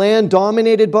in a land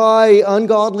dominated by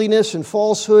ungodliness and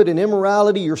falsehood and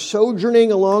immorality. You're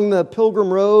sojourning along the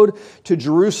pilgrim road to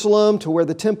Jerusalem, to where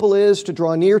the temple is, to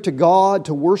draw near to God,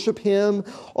 to worship Him.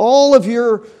 All of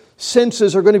your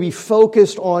senses are going to be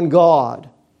focused on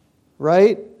God,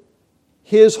 right?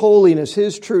 His holiness,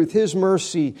 His truth, His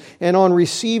mercy, and on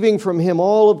receiving from Him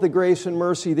all of the grace and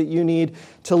mercy that you need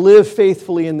to live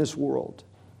faithfully in this world.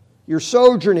 You're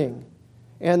sojourning,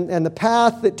 and the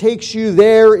path that takes you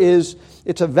there it's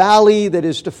a valley that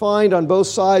is defined on both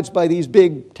sides by these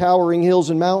big towering hills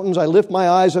and mountains. I lift my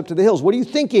eyes up to the hills. What are you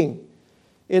thinking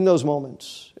in those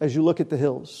moments as you look at the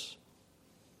hills?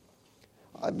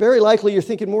 Very likely you're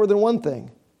thinking more than one thing.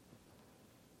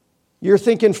 You're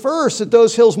thinking first that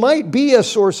those hills might be a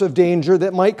source of danger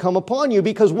that might come upon you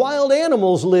because wild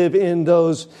animals live in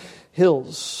those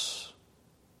hills.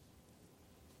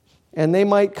 And they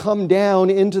might come down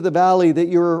into the valley that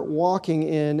you're walking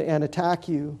in and attack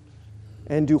you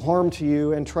and do harm to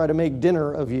you and try to make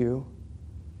dinner of you.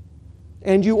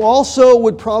 And you also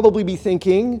would probably be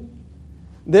thinking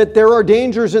that there are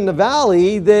dangers in the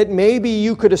valley that maybe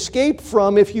you could escape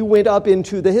from if you went up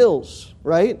into the hills,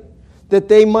 right? That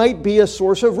they might be a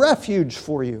source of refuge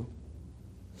for you.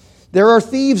 There are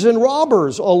thieves and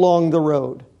robbers along the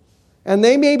road. And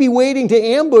they may be waiting to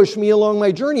ambush me along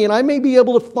my journey, and I may be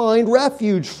able to find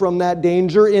refuge from that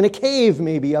danger in a cave,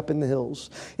 maybe up in the hills.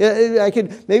 Maybe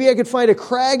I could find a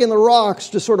crag in the rocks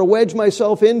to sort of wedge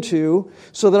myself into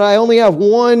so that I only have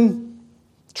one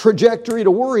trajectory to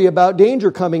worry about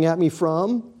danger coming at me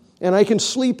from, and I can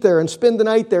sleep there and spend the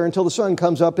night there until the sun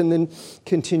comes up and then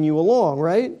continue along,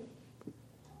 right?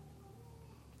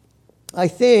 I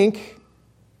think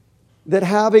that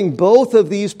having both of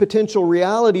these potential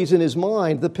realities in his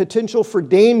mind, the potential for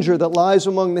danger that lies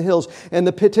among the hills and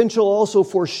the potential also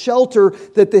for shelter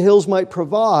that the hills might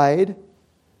provide,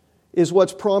 is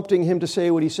what's prompting him to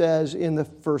say what he says in the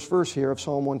first verse here of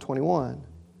Psalm 121.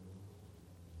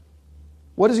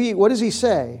 What does he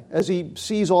say as he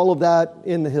sees all of that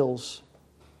in the hills?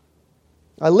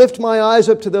 I lift my eyes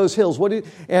up to those hills.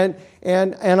 And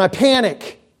I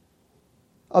panic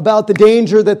about the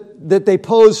danger that they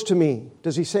pose to me.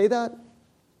 Does he say that?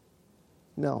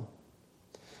 No.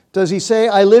 Does he say,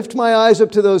 I lift my eyes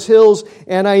up to those hills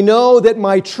and I know that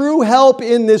my true help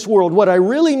in this world, what I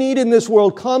really need in this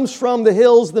world, comes from the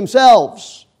hills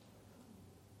themselves?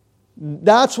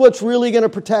 That's what's really going to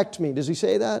protect me. Does he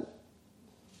say that?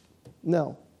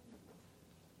 No.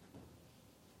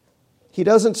 He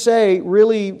doesn't say,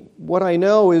 really, what I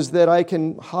know is that I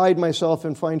can hide myself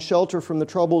and find shelter from the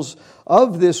troubles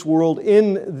of this world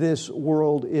in this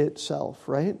world itself,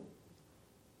 right?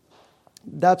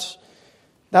 That's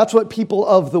That's what people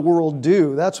of the world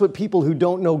do. That's what people who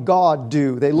don't know God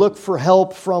do. They look for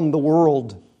help from the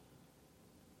world.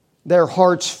 Their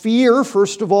hearts fear,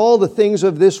 first of all, the things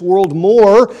of this world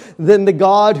more than the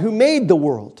God who made the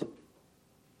world.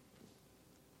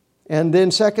 And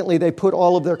then secondly, they put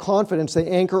all of their confidence, they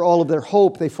anchor all of their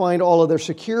hope, they find all of their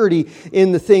security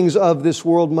in the things of this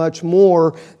world much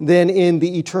more than in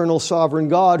the eternal sovereign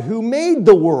God who made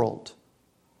the world.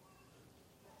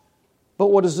 But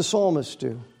what does the psalmist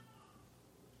do?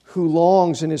 Who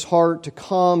longs in his heart to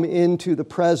come into the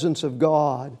presence of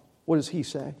God. What does he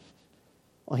say?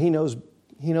 Well, he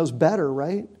knows better,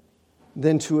 right?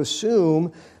 Than to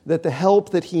assume that the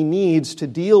help that he needs to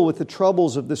deal with the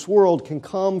troubles of this world can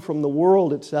come from the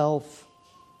world itself.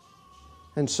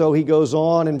 And so he goes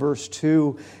on in verse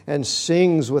 2 and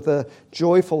sings with a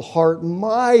joyful heart,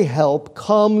 "My help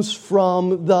comes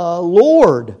from the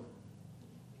Lord,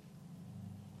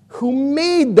 who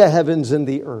made the heavens and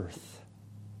the earth."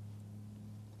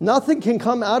 Nothing can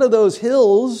come out of those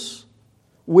hills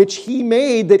which he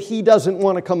made that he doesn't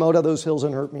want to come out of those hills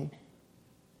and hurt me.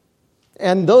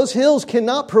 And those hills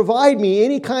cannot provide me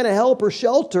any kind of help or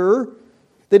shelter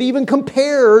that even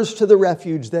compares to the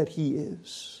refuge that he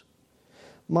is.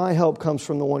 My help comes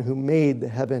from the one who made the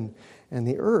heaven and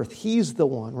the earth. He's the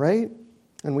one, right?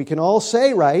 And we can all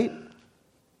say right.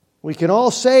 We can all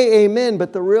say amen,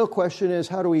 but the real question is,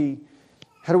 how do we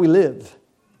live?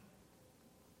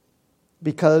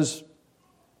 Because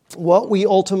what we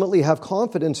ultimately have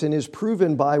confidence in is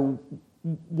proven by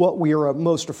what we are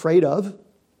most afraid of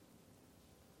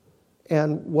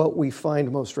and what we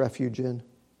find most refuge in,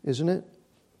 isn't it?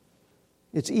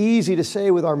 It's easy to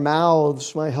say with our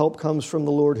mouths, my help comes from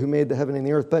the Lord who made the heaven and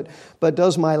the earth, but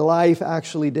does my life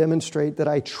actually demonstrate that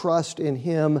I trust in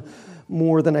Him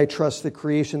more than I trust the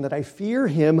creation, that I fear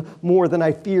Him more than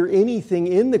I fear anything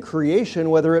in the creation,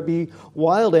 whether it be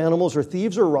wild animals or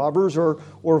thieves or robbers or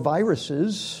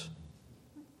viruses,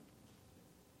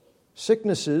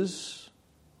 sicknesses,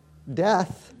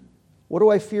 death? What do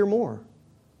I fear more?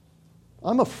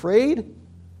 I'm afraid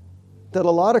that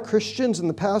a lot of Christians in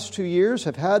the past 2 years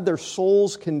have had their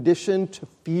souls conditioned to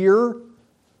fear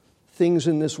things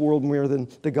in this world more than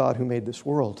the God who made this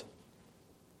world.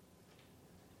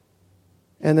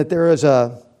 And that there is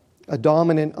a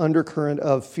dominant undercurrent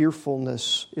of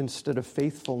fearfulness instead of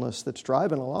faithfulness that's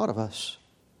driving a lot of us.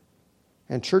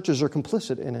 And churches are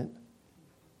complicit in it.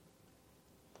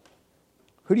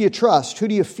 Who do you trust? Who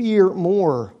do you fear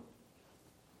more?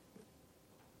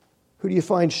 Who do you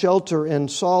find shelter and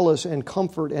solace and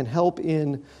comfort and help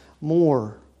in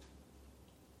more?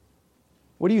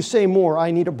 What do you say more? I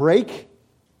need a break.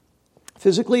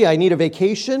 Physically, I need a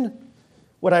vacation.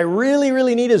 What I really,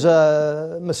 really need is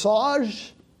a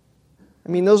massage. I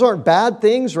mean, those aren't bad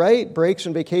things, right? Breaks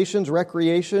and vacations,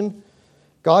 recreation.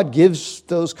 God gives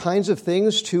those kinds of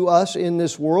things to us in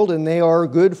this world, and they are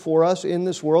good for us in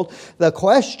this world. The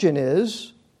question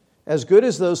is, as good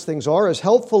as those things are, as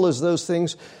helpful as those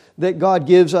things that God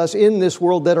gives us in this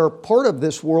world that are part of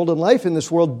this world and life in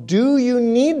this world, do you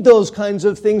need those kinds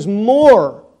of things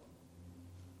more?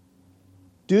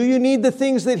 Do you need the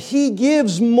things that He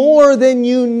gives more than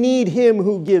you need Him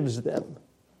who gives them?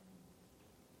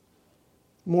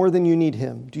 More than you need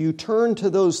Him. Do you turn to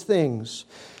those things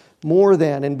more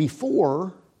than and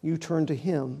before you turn to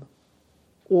Him?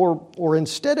 Or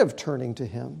instead of turning to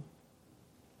Him?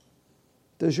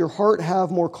 Does your heart have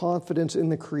more confidence in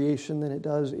the creation than it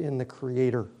does in the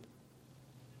Creator?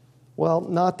 Well,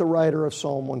 not the writer of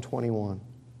Psalm 121.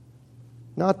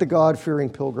 Not the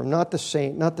God-fearing pilgrim, not the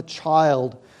saint, not the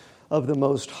child of the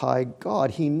Most High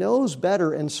God. He knows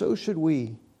better, and so should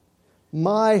we.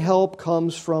 My help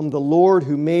comes from the Lord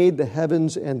who made the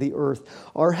heavens and the earth.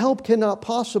 Our help cannot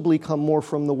possibly come more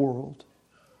from the world,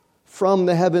 from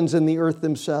the heavens and the earth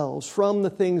themselves, from the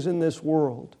things in this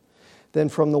world, than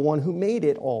from the one who made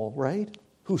it all, right?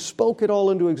 Who spoke it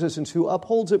all into existence, who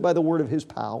upholds it by the word of His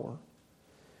power.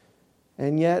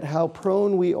 And yet, how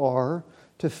prone we are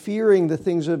to fearing the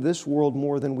things of this world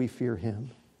more than we fear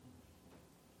Him.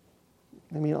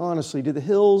 I mean, honestly, do the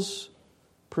hills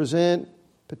present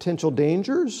potential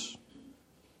dangers?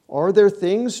 Are there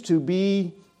things to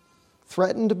be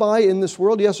threatened by in this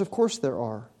world? Yes, of course there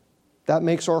are. That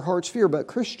makes our hearts fear. But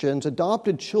Christians,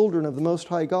 adopted children of the Most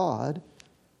High God,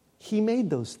 He made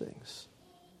those things.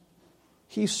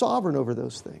 He's sovereign over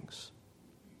those things.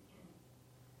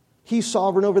 He's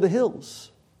sovereign over the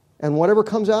hills and whatever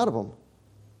comes out of them.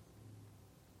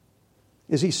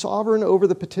 Is He sovereign over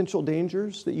the potential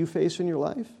dangers that you face in your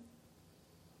life?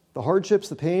 The hardships,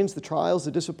 the pains, the trials,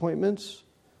 the disappointments,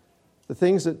 the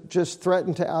things that just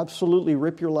threaten to absolutely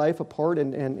rip your life apart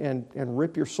and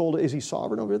rip your soul, is He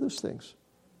sovereign over those things?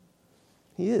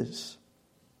 He is.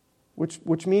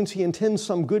 Which means He intends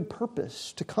some good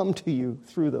purpose to come to you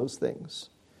through those things,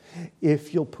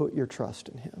 if you'll put your trust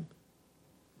in Him.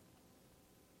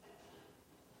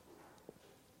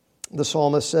 The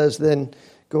psalmist says then,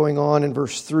 going on in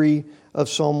verse 3 of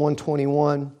Psalm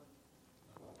 121,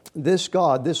 this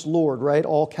God, this Lord, right,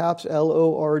 all caps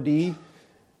Lord,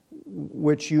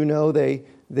 which you know they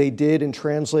did in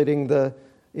translating the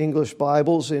English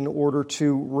Bibles in order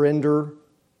to render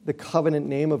the covenant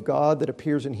name of God that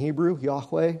appears in Hebrew,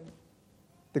 Yahweh,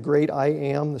 the great I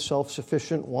am, the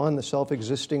self-sufficient one, the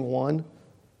self-existing one,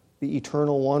 the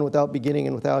eternal one without beginning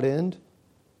and without end.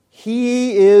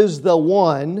 He is the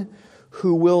one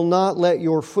who will not let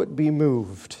your foot be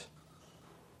moved.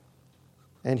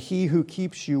 And He who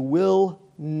keeps you will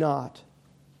not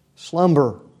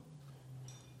slumber.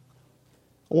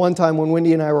 One time when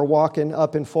Wendy and I were walking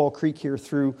up in Fall Creek here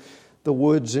through the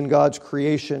woods in God's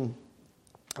creation,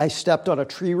 I stepped on a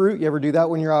tree root. You ever do that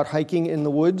when you're out hiking in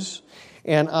the woods?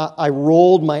 And I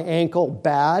rolled my ankle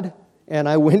bad, and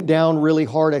I went down really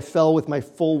hard. I fell with my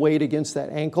full weight against that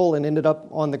ankle and ended up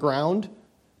on the ground.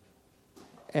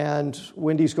 And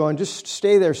Wendy's going, just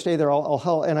stay there, I'll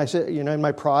help. And I said, in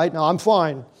my pride, no, I'm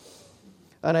fine.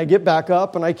 And I get back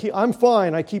up, and I'm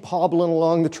fine. I keep hobbling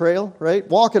along the trail, right?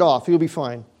 Walk it off, you'll be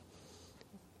fine.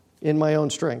 In my own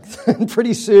strength. And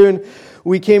pretty soon,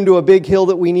 we came to a big hill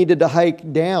that we needed to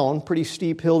hike down, pretty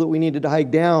steep hill that we needed to hike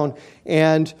down.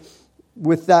 And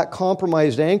with that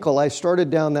compromised ankle, I started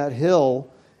down that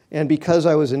hill, and because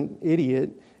I was an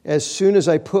idiot, as soon as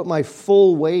I put my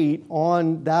full weight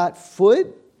on that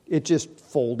foot, it just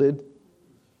folded.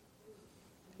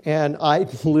 And I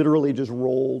literally just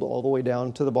rolled all the way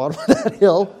down to the bottom of that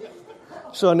hill.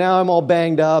 So now I'm all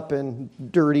banged up and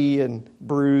dirty and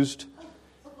bruised.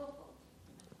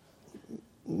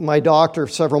 My doctor,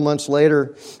 several months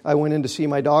later, I went in to see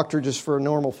my doctor just for a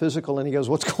normal physical, and he goes,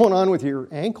 what's going on with your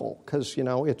ankle? Because,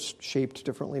 it's shaped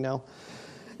differently now.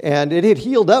 And it had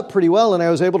healed up pretty well, and I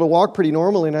was able to walk pretty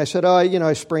normally. And I said,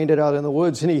 I sprained it out in the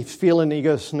woods. And he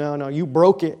goes, no, you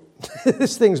broke it.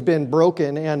 This thing's been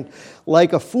broken. And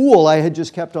like a fool, I had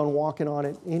just kept on walking on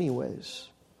it anyways.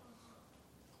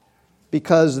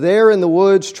 Because there in the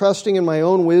woods, trusting in my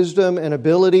own wisdom and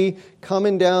ability,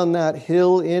 coming down that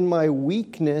hill in my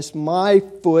weakness, my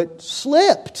foot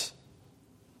slipped.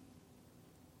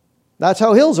 That's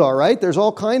how hills are, right? There's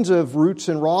all kinds of roots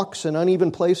and rocks and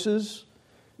uneven places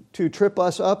to trip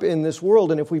us up in this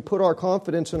world. And if we put our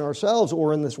confidence in ourselves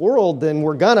or in this world, then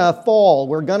we're going to fall.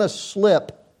 We're going to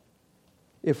slip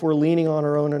if we're leaning on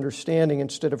our own understanding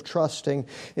instead of trusting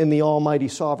in the almighty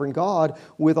sovereign God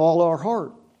with all our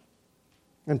heart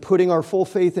and putting our full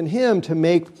faith in Him to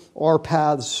make our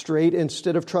paths straight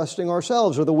instead of trusting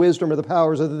ourselves or the wisdom or the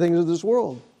powers of the things of this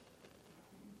world.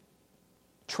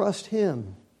 Trust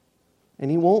Him,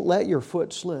 and He won't let your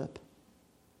foot slip.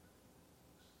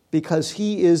 Because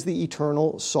He is the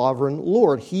eternal sovereign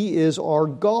Lord. He is our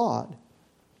God.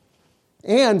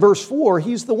 And verse 4,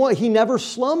 He's the one, He never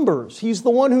slumbers. He's the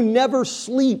one who never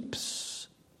sleeps.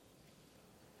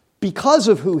 Because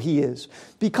of who He is.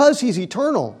 Because He's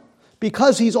eternal.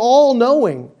 Because He's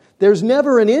all-knowing. There's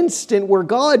never an instant where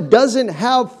God doesn't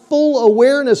have full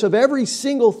awareness of every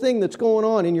single thing that's going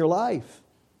on in your life.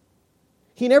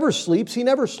 He never sleeps. He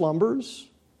never slumbers.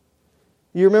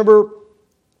 You remember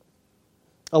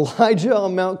Elijah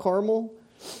on Mount Carmel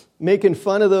making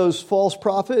fun of those false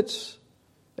prophets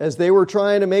as they were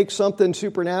trying to make something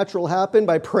supernatural happen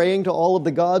by praying to all of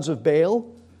the gods of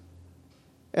Baal?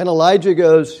 And Elijah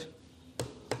goes,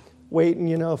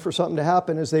 waiting, for something to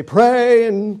happen as they pray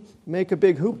and make a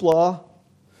big hoopla.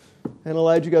 And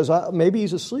Elijah goes, maybe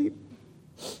he's asleep.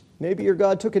 Maybe your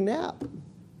God took a nap.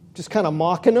 Just kind of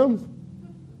mocking him,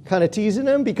 kind of teasing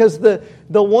him, because the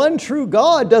one true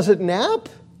God doesn't nap.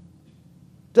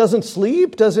 Doesn't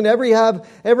sleep, doesn't ever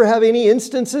have any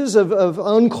instances of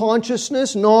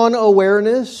unconsciousness,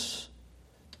 non-awareness,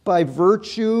 by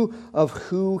virtue of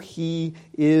who He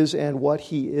is and what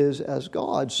He is as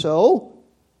God. So,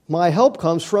 my help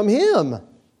comes from Him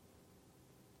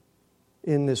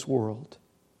in this world.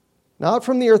 Not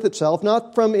from the earth itself,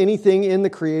 not from anything in the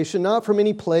creation, not from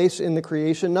any place in the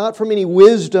creation, not from any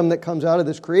wisdom that comes out of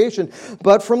this creation,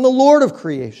 but from the Lord of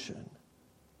creation.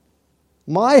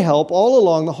 My help all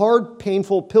along the hard,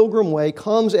 painful pilgrim way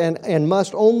comes and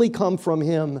must only come from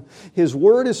Him. His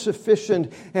word is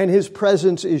sufficient and His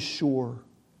presence is sure.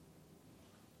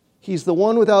 He's the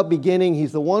one without beginning.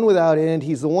 He's the one without end.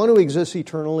 He's the one who exists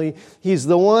eternally. He's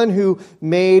the one who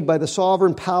made, by the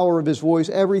sovereign power of His voice,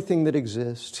 everything that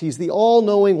exists. He's the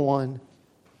all-knowing one.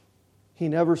 He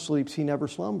never sleeps. He never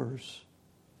slumbers.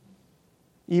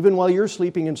 Even while you're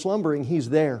sleeping and slumbering, He's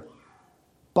there,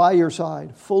 by your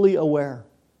side, fully aware.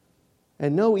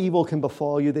 And no evil can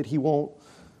befall you that He won't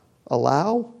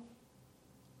allow.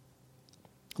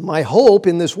 My hope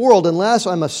in this world, unless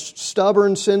I'm a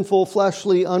stubborn, sinful,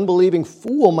 fleshly, unbelieving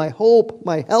fool, my hope,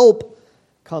 my help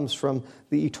comes from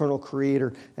the eternal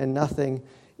Creator and nothing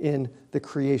in the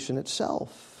creation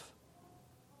itself.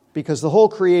 Because the whole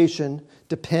creation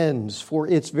depends for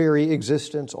its very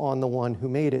existence on the one who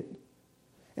made it.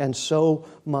 And so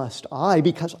must I,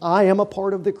 because I am a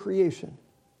part of the creation.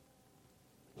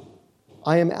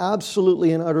 I am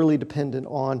absolutely and utterly dependent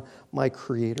on my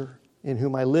Creator, in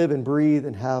whom I live and breathe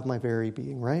and have my very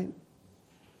being, right?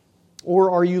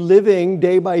 Or are you living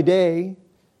day by day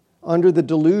under the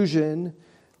delusion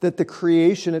that the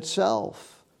creation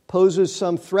itself poses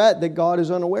some threat that God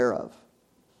is unaware of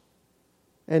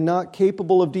and not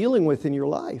capable of dealing with in your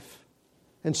life?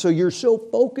 And so you're so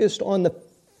focused on the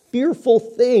fearful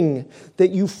thing that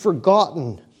you've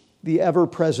forgotten the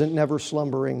ever-present,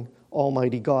 never-slumbering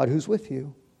Almighty God who's with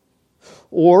you.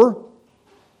 Or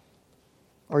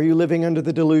are you living under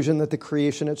the delusion that the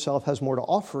creation itself has more to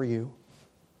offer you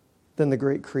than the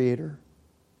great Creator?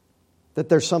 That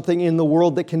there's something in the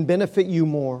world that can benefit you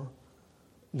more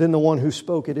than the one who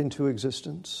spoke it into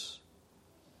existence?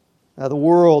 Now, the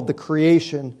world, the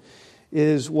creation,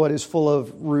 is what is full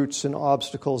of roots and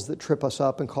obstacles that trip us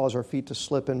up and cause our feet to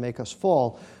slip and make us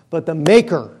fall. But the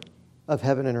Maker of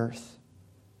heaven and earth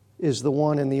is the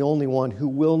one and the only one who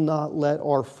will not let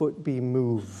our foot be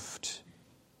moved.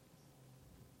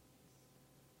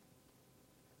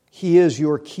 He is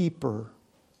your keeper.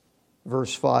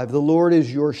 Verse 5, the Lord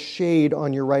is your shade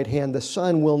on your right hand. The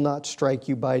sun will not strike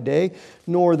you by day,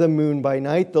 nor the moon by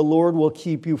night. The Lord will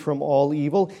keep you from all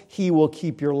evil. He will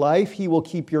keep your life. He will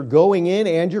keep your going in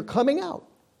and your coming out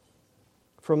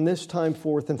from this time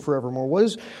forth and forevermore.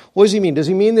 What does He mean? Does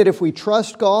He mean that if we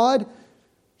trust God,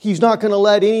 He's not going to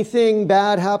let anything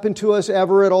bad happen to us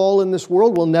ever at all in this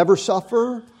world? We'll never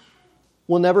suffer?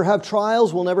 We'll never have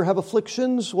trials? We'll never have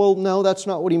afflictions? Well, no, that's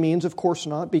not what He means. Of course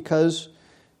not, because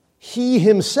He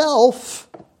Himself,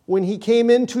 when He came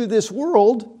into this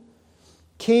world,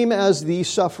 came as the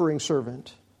suffering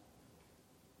servant.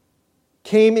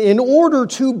 Came in order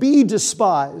to be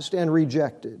despised and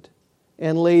rejected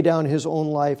and lay down His own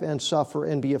life and suffer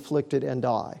and be afflicted and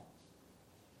die.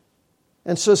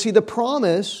 And so see, the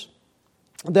promise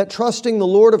that trusting the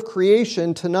Lord of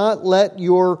creation to not let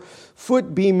your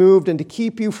foot be moved and to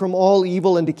keep you from all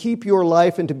evil and to keep your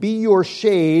life and to be your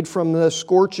shade from the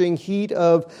scorching heat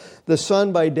of the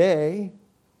sun by day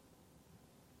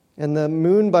and the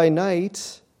moon by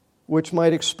night, which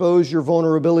might expose your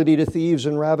vulnerability to thieves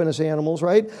and ravenous animals,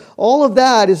 right? All of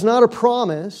that is not a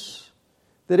promise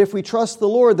that if we trust the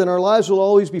Lord, then our lives will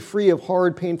always be free of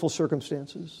hard, painful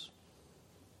circumstances.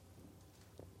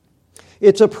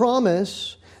 It's a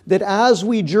promise that as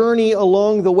we journey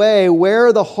along the way,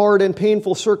 where the hard and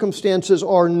painful circumstances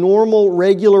are normal,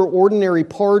 regular, ordinary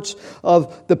parts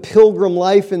of the pilgrim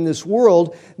life in this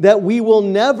world, that we will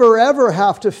never, ever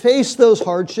have to face those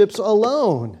hardships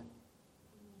alone.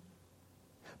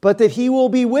 But that He will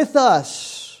be with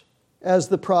us, as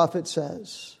the prophet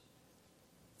says,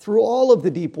 through all of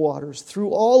the deep waters, through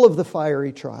all of the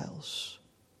fiery trials.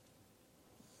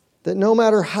 That no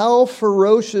matter how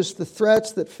ferocious the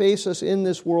threats that face us in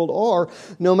this world are,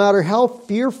 no matter how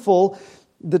fearful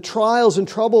the trials and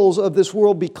troubles of this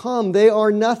world become, they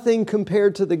are nothing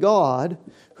compared to the God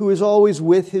who is always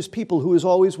with His people, who is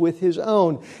always with His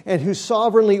own, and who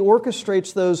sovereignly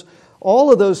orchestrates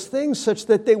all of those things such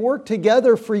that they work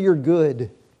together for your good,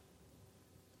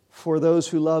 for those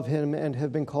who love Him and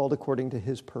have been called according to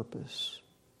His purpose.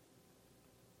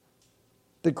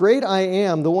 The great I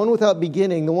Am, the one without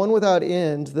beginning, the one without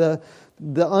end, the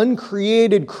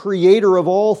uncreated creator of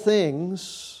all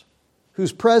things,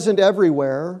 who's present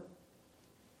everywhere,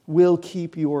 will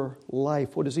keep your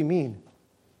life. What does He mean?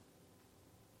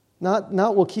 Not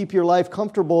will keep your life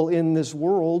comfortable in this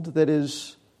world that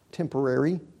is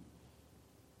temporary.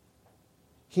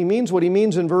 He means what He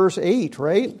means in verse 8,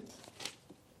 right?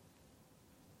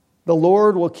 The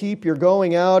Lord will keep your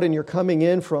going out and your coming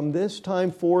in from this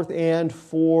time forth and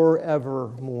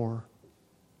forevermore.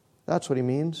 That's what He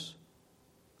means.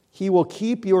 He will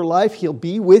keep your life. He'll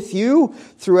be with you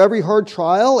through every hard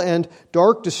trial and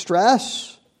dark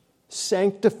distress,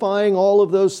 sanctifying all of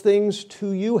those things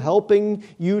to you, helping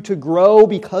you to grow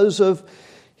because of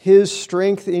His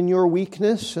strength in your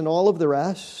weakness and all of the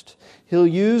rest. He'll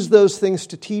use those things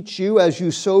to teach you as you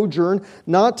sojourn,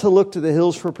 not to look to the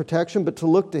hills for protection, but to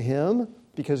look to Him,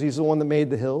 because He's the one that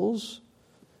made the hills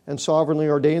and sovereignly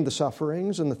ordained the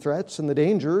sufferings and the threats and the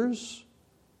dangers.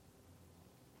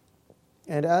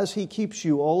 And as He keeps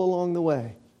you all along the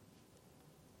way,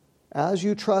 as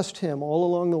you trust Him all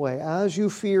along the way, as you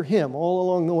fear Him all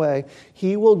along the way,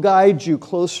 He will guide you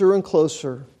closer and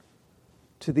closer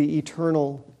to the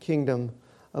eternal kingdom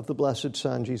of the blessed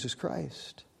Son, Jesus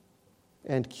Christ,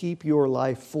 and keep your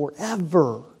life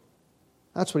forever.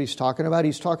 That's what He's talking about.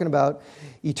 He's talking about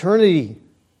eternity.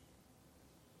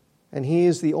 And He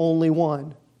is the only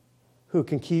one who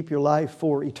can keep your life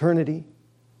for eternity.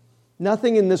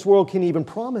 Nothing in this world can even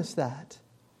promise that.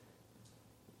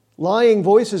 Lying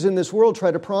voices in this world try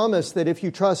to promise that if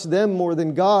you trust them more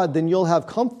than God, then you'll have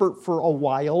comfort for a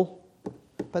while,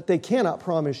 but they cannot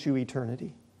promise you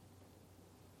eternity.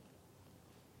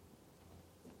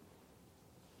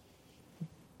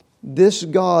 This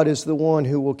God is the one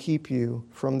who will keep you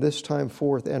from this time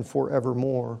forth and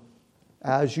forevermore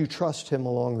as you trust Him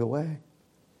along the way.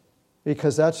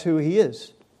 Because that's who He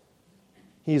is.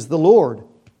 He's the Lord,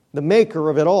 the maker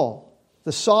of it all,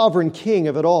 the sovereign King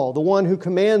of it all, the one who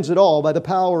commands it all by the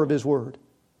power of His word.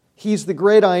 He's the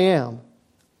great I am.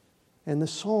 And the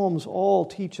Psalms all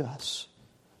teach us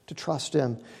to trust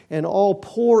Him and all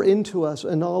pour into us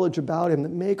a knowledge about Him that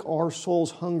make our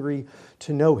souls hungry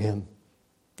to know Him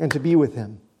and to be with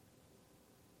Him.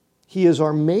 He is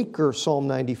our maker, Psalm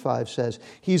 95 says.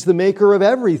 He's the maker of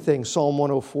everything, Psalm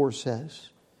 104 says.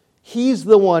 He's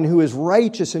the one who is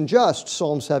righteous and just,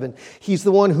 Psalm 7. He's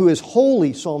the one who is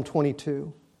holy, Psalm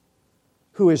 22.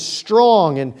 Who is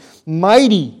strong and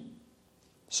mighty,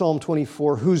 Psalm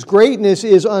 24. Whose greatness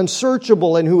is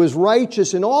unsearchable and who is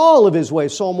righteous in all of His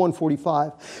ways, Psalm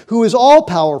 145. Who is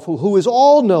all-powerful, who is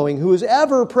all-knowing, who is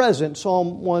ever-present,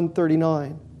 Psalm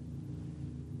 139.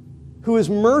 Who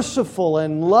is merciful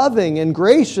and loving and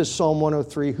gracious, Psalm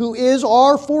 103. Who is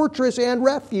our fortress and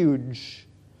refuge,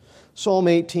 Psalm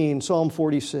 18, Psalm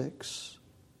 46.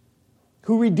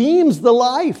 Who redeems the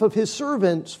life of His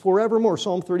servants forevermore,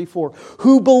 Psalm 34.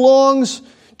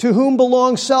 To whom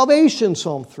belongs salvation,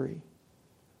 Psalm 3.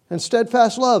 And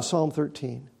steadfast love, Psalm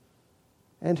 13.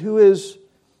 And who is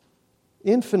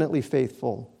infinitely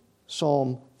faithful,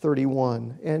 Psalm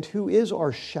 31. And who is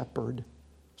our shepherd,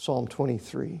 Psalm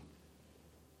 23.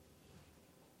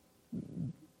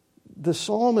 The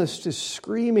psalmist is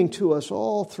screaming to us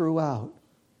all throughout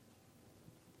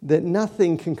that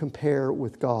nothing can compare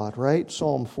with God, right?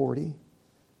 Psalm 40.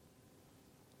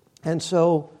 And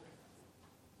so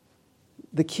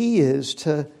the key is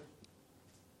to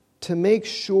make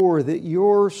sure that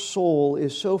your soul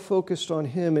is so focused on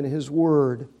Him and His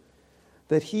Word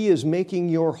that He is making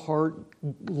your heart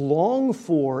long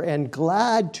for and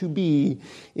glad to be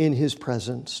in His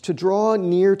presence, to draw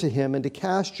near to Him and to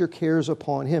cast your cares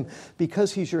upon Him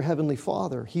because He's your heavenly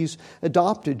Father. He's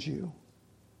adopted you.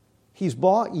 He's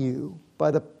bought you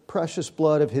by the precious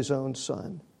blood of His own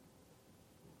Son.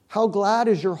 How glad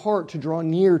is your heart to draw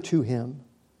near to Him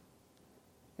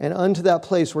and unto that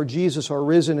place where Jesus, our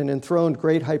risen and enthroned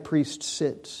great high priest,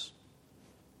 sits,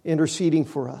 interceding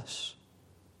for us,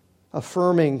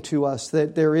 affirming to us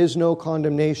that there is no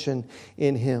condemnation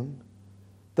in Him.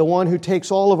 The one who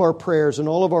takes all of our prayers and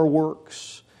all of our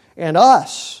works and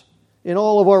us in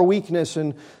all of our weakness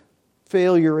and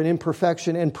failure and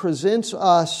imperfection and presents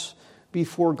us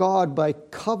before God by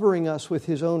covering us with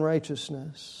His own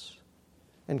righteousness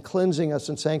and cleansing us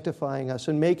and sanctifying us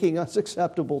and making us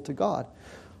acceptable to God.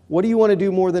 What do you want to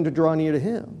do more than to draw near to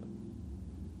Him?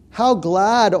 How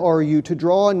glad are you to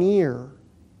draw near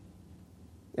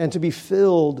and to be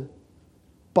filled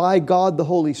by God the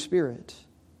Holy Spirit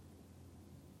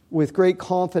with great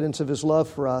confidence of His love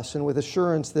for us and with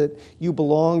assurance that you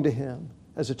belong to Him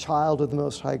as a child of the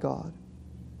Most High God,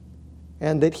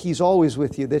 and that He's always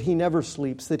with you, that He never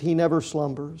sleeps, that He never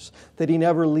slumbers, that He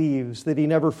never leaves, that He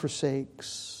never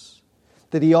forsakes,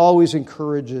 that He always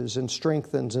encourages and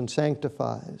strengthens and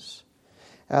sanctifies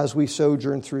as we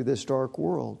sojourn through this dark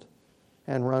world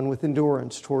and run with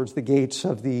endurance towards the gates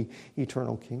of the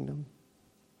eternal kingdom.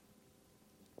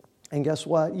 And guess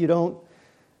what?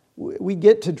 We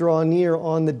get to draw near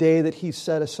on the day that He's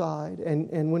set aside.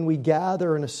 And when we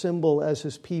gather and assemble as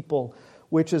His people,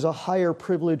 which is a higher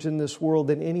privilege in this world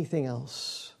than anything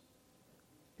else,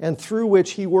 and through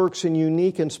which He works in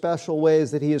unique and special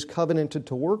ways that He is covenanted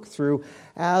to work through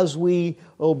as we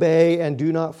obey and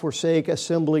do not forsake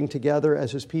assembling together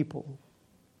as His people.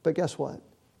 But guess what?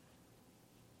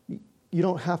 You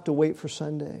don't have to wait for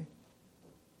Sunday.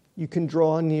 You can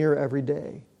draw near every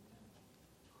day.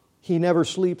 He never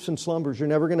sleeps and slumbers. You're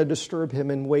never going to disturb him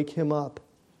and wake him up.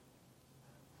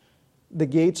 The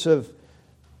gates of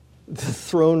the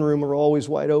throne room are always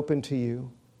wide open to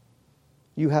you.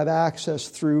 You have access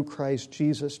through Christ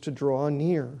Jesus to draw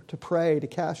near, to pray, to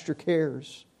cast your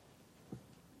cares,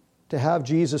 to have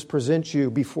Jesus present you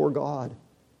before God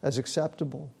as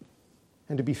acceptable,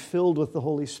 and to be filled with the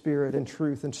Holy Spirit in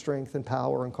truth and strength and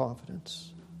power and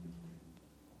confidence.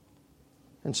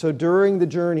 And so during the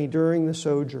journey, during the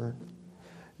sojourn,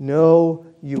 know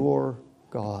your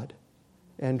God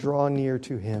and draw near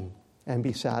to Him and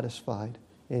be satisfied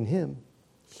in Him.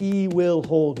 He will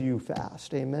hold you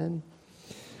fast. Amen.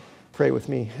 Pray with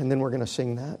me, and then we're going to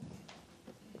sing that.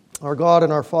 Our God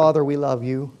and our Father, we love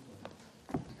you,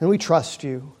 and we trust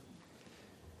you,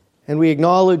 and we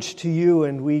acknowledge to you,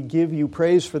 and we give you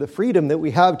praise for the freedom that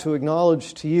we have to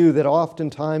acknowledge to you that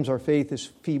oftentimes our faith is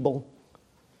feeble.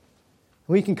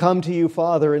 We can come to you,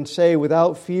 Father, and say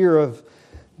without fear of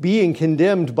being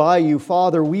condemned by you,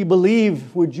 Father, we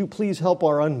believe. Would you please help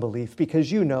our unbelief?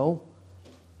 Because you know.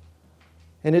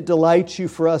 And it delights you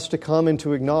for us to come and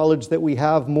to acknowledge that we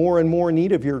have more and more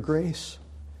need of your grace.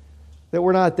 That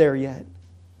we're not there yet.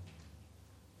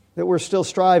 That we're still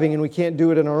striving and we can't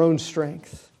do it in our own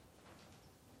strength.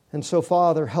 And so,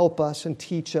 Father, help us and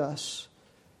teach us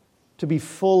to be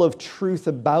full of truth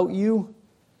about you,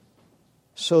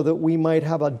 so that we might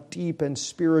have a deep and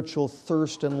spiritual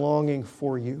thirst and longing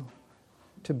for you,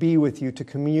 to be with you, to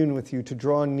commune with you, to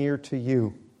draw near to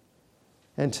you,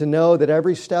 and to know that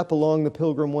every step along the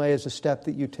pilgrim way is a step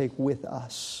that you take with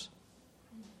us.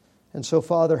 And so,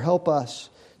 Father, help us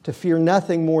to fear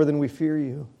nothing more than we fear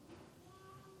you,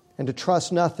 and to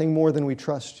trust nothing more than we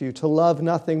trust you, to love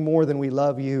nothing more than we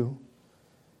love you,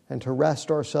 and to rest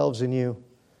ourselves in you,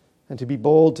 and to be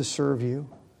bold to serve you,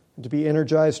 and to be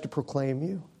energized to proclaim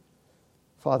you.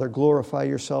 Father, glorify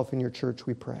yourself in your church,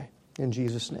 we pray. In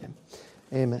Jesus' name,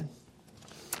 amen.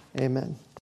 Amen.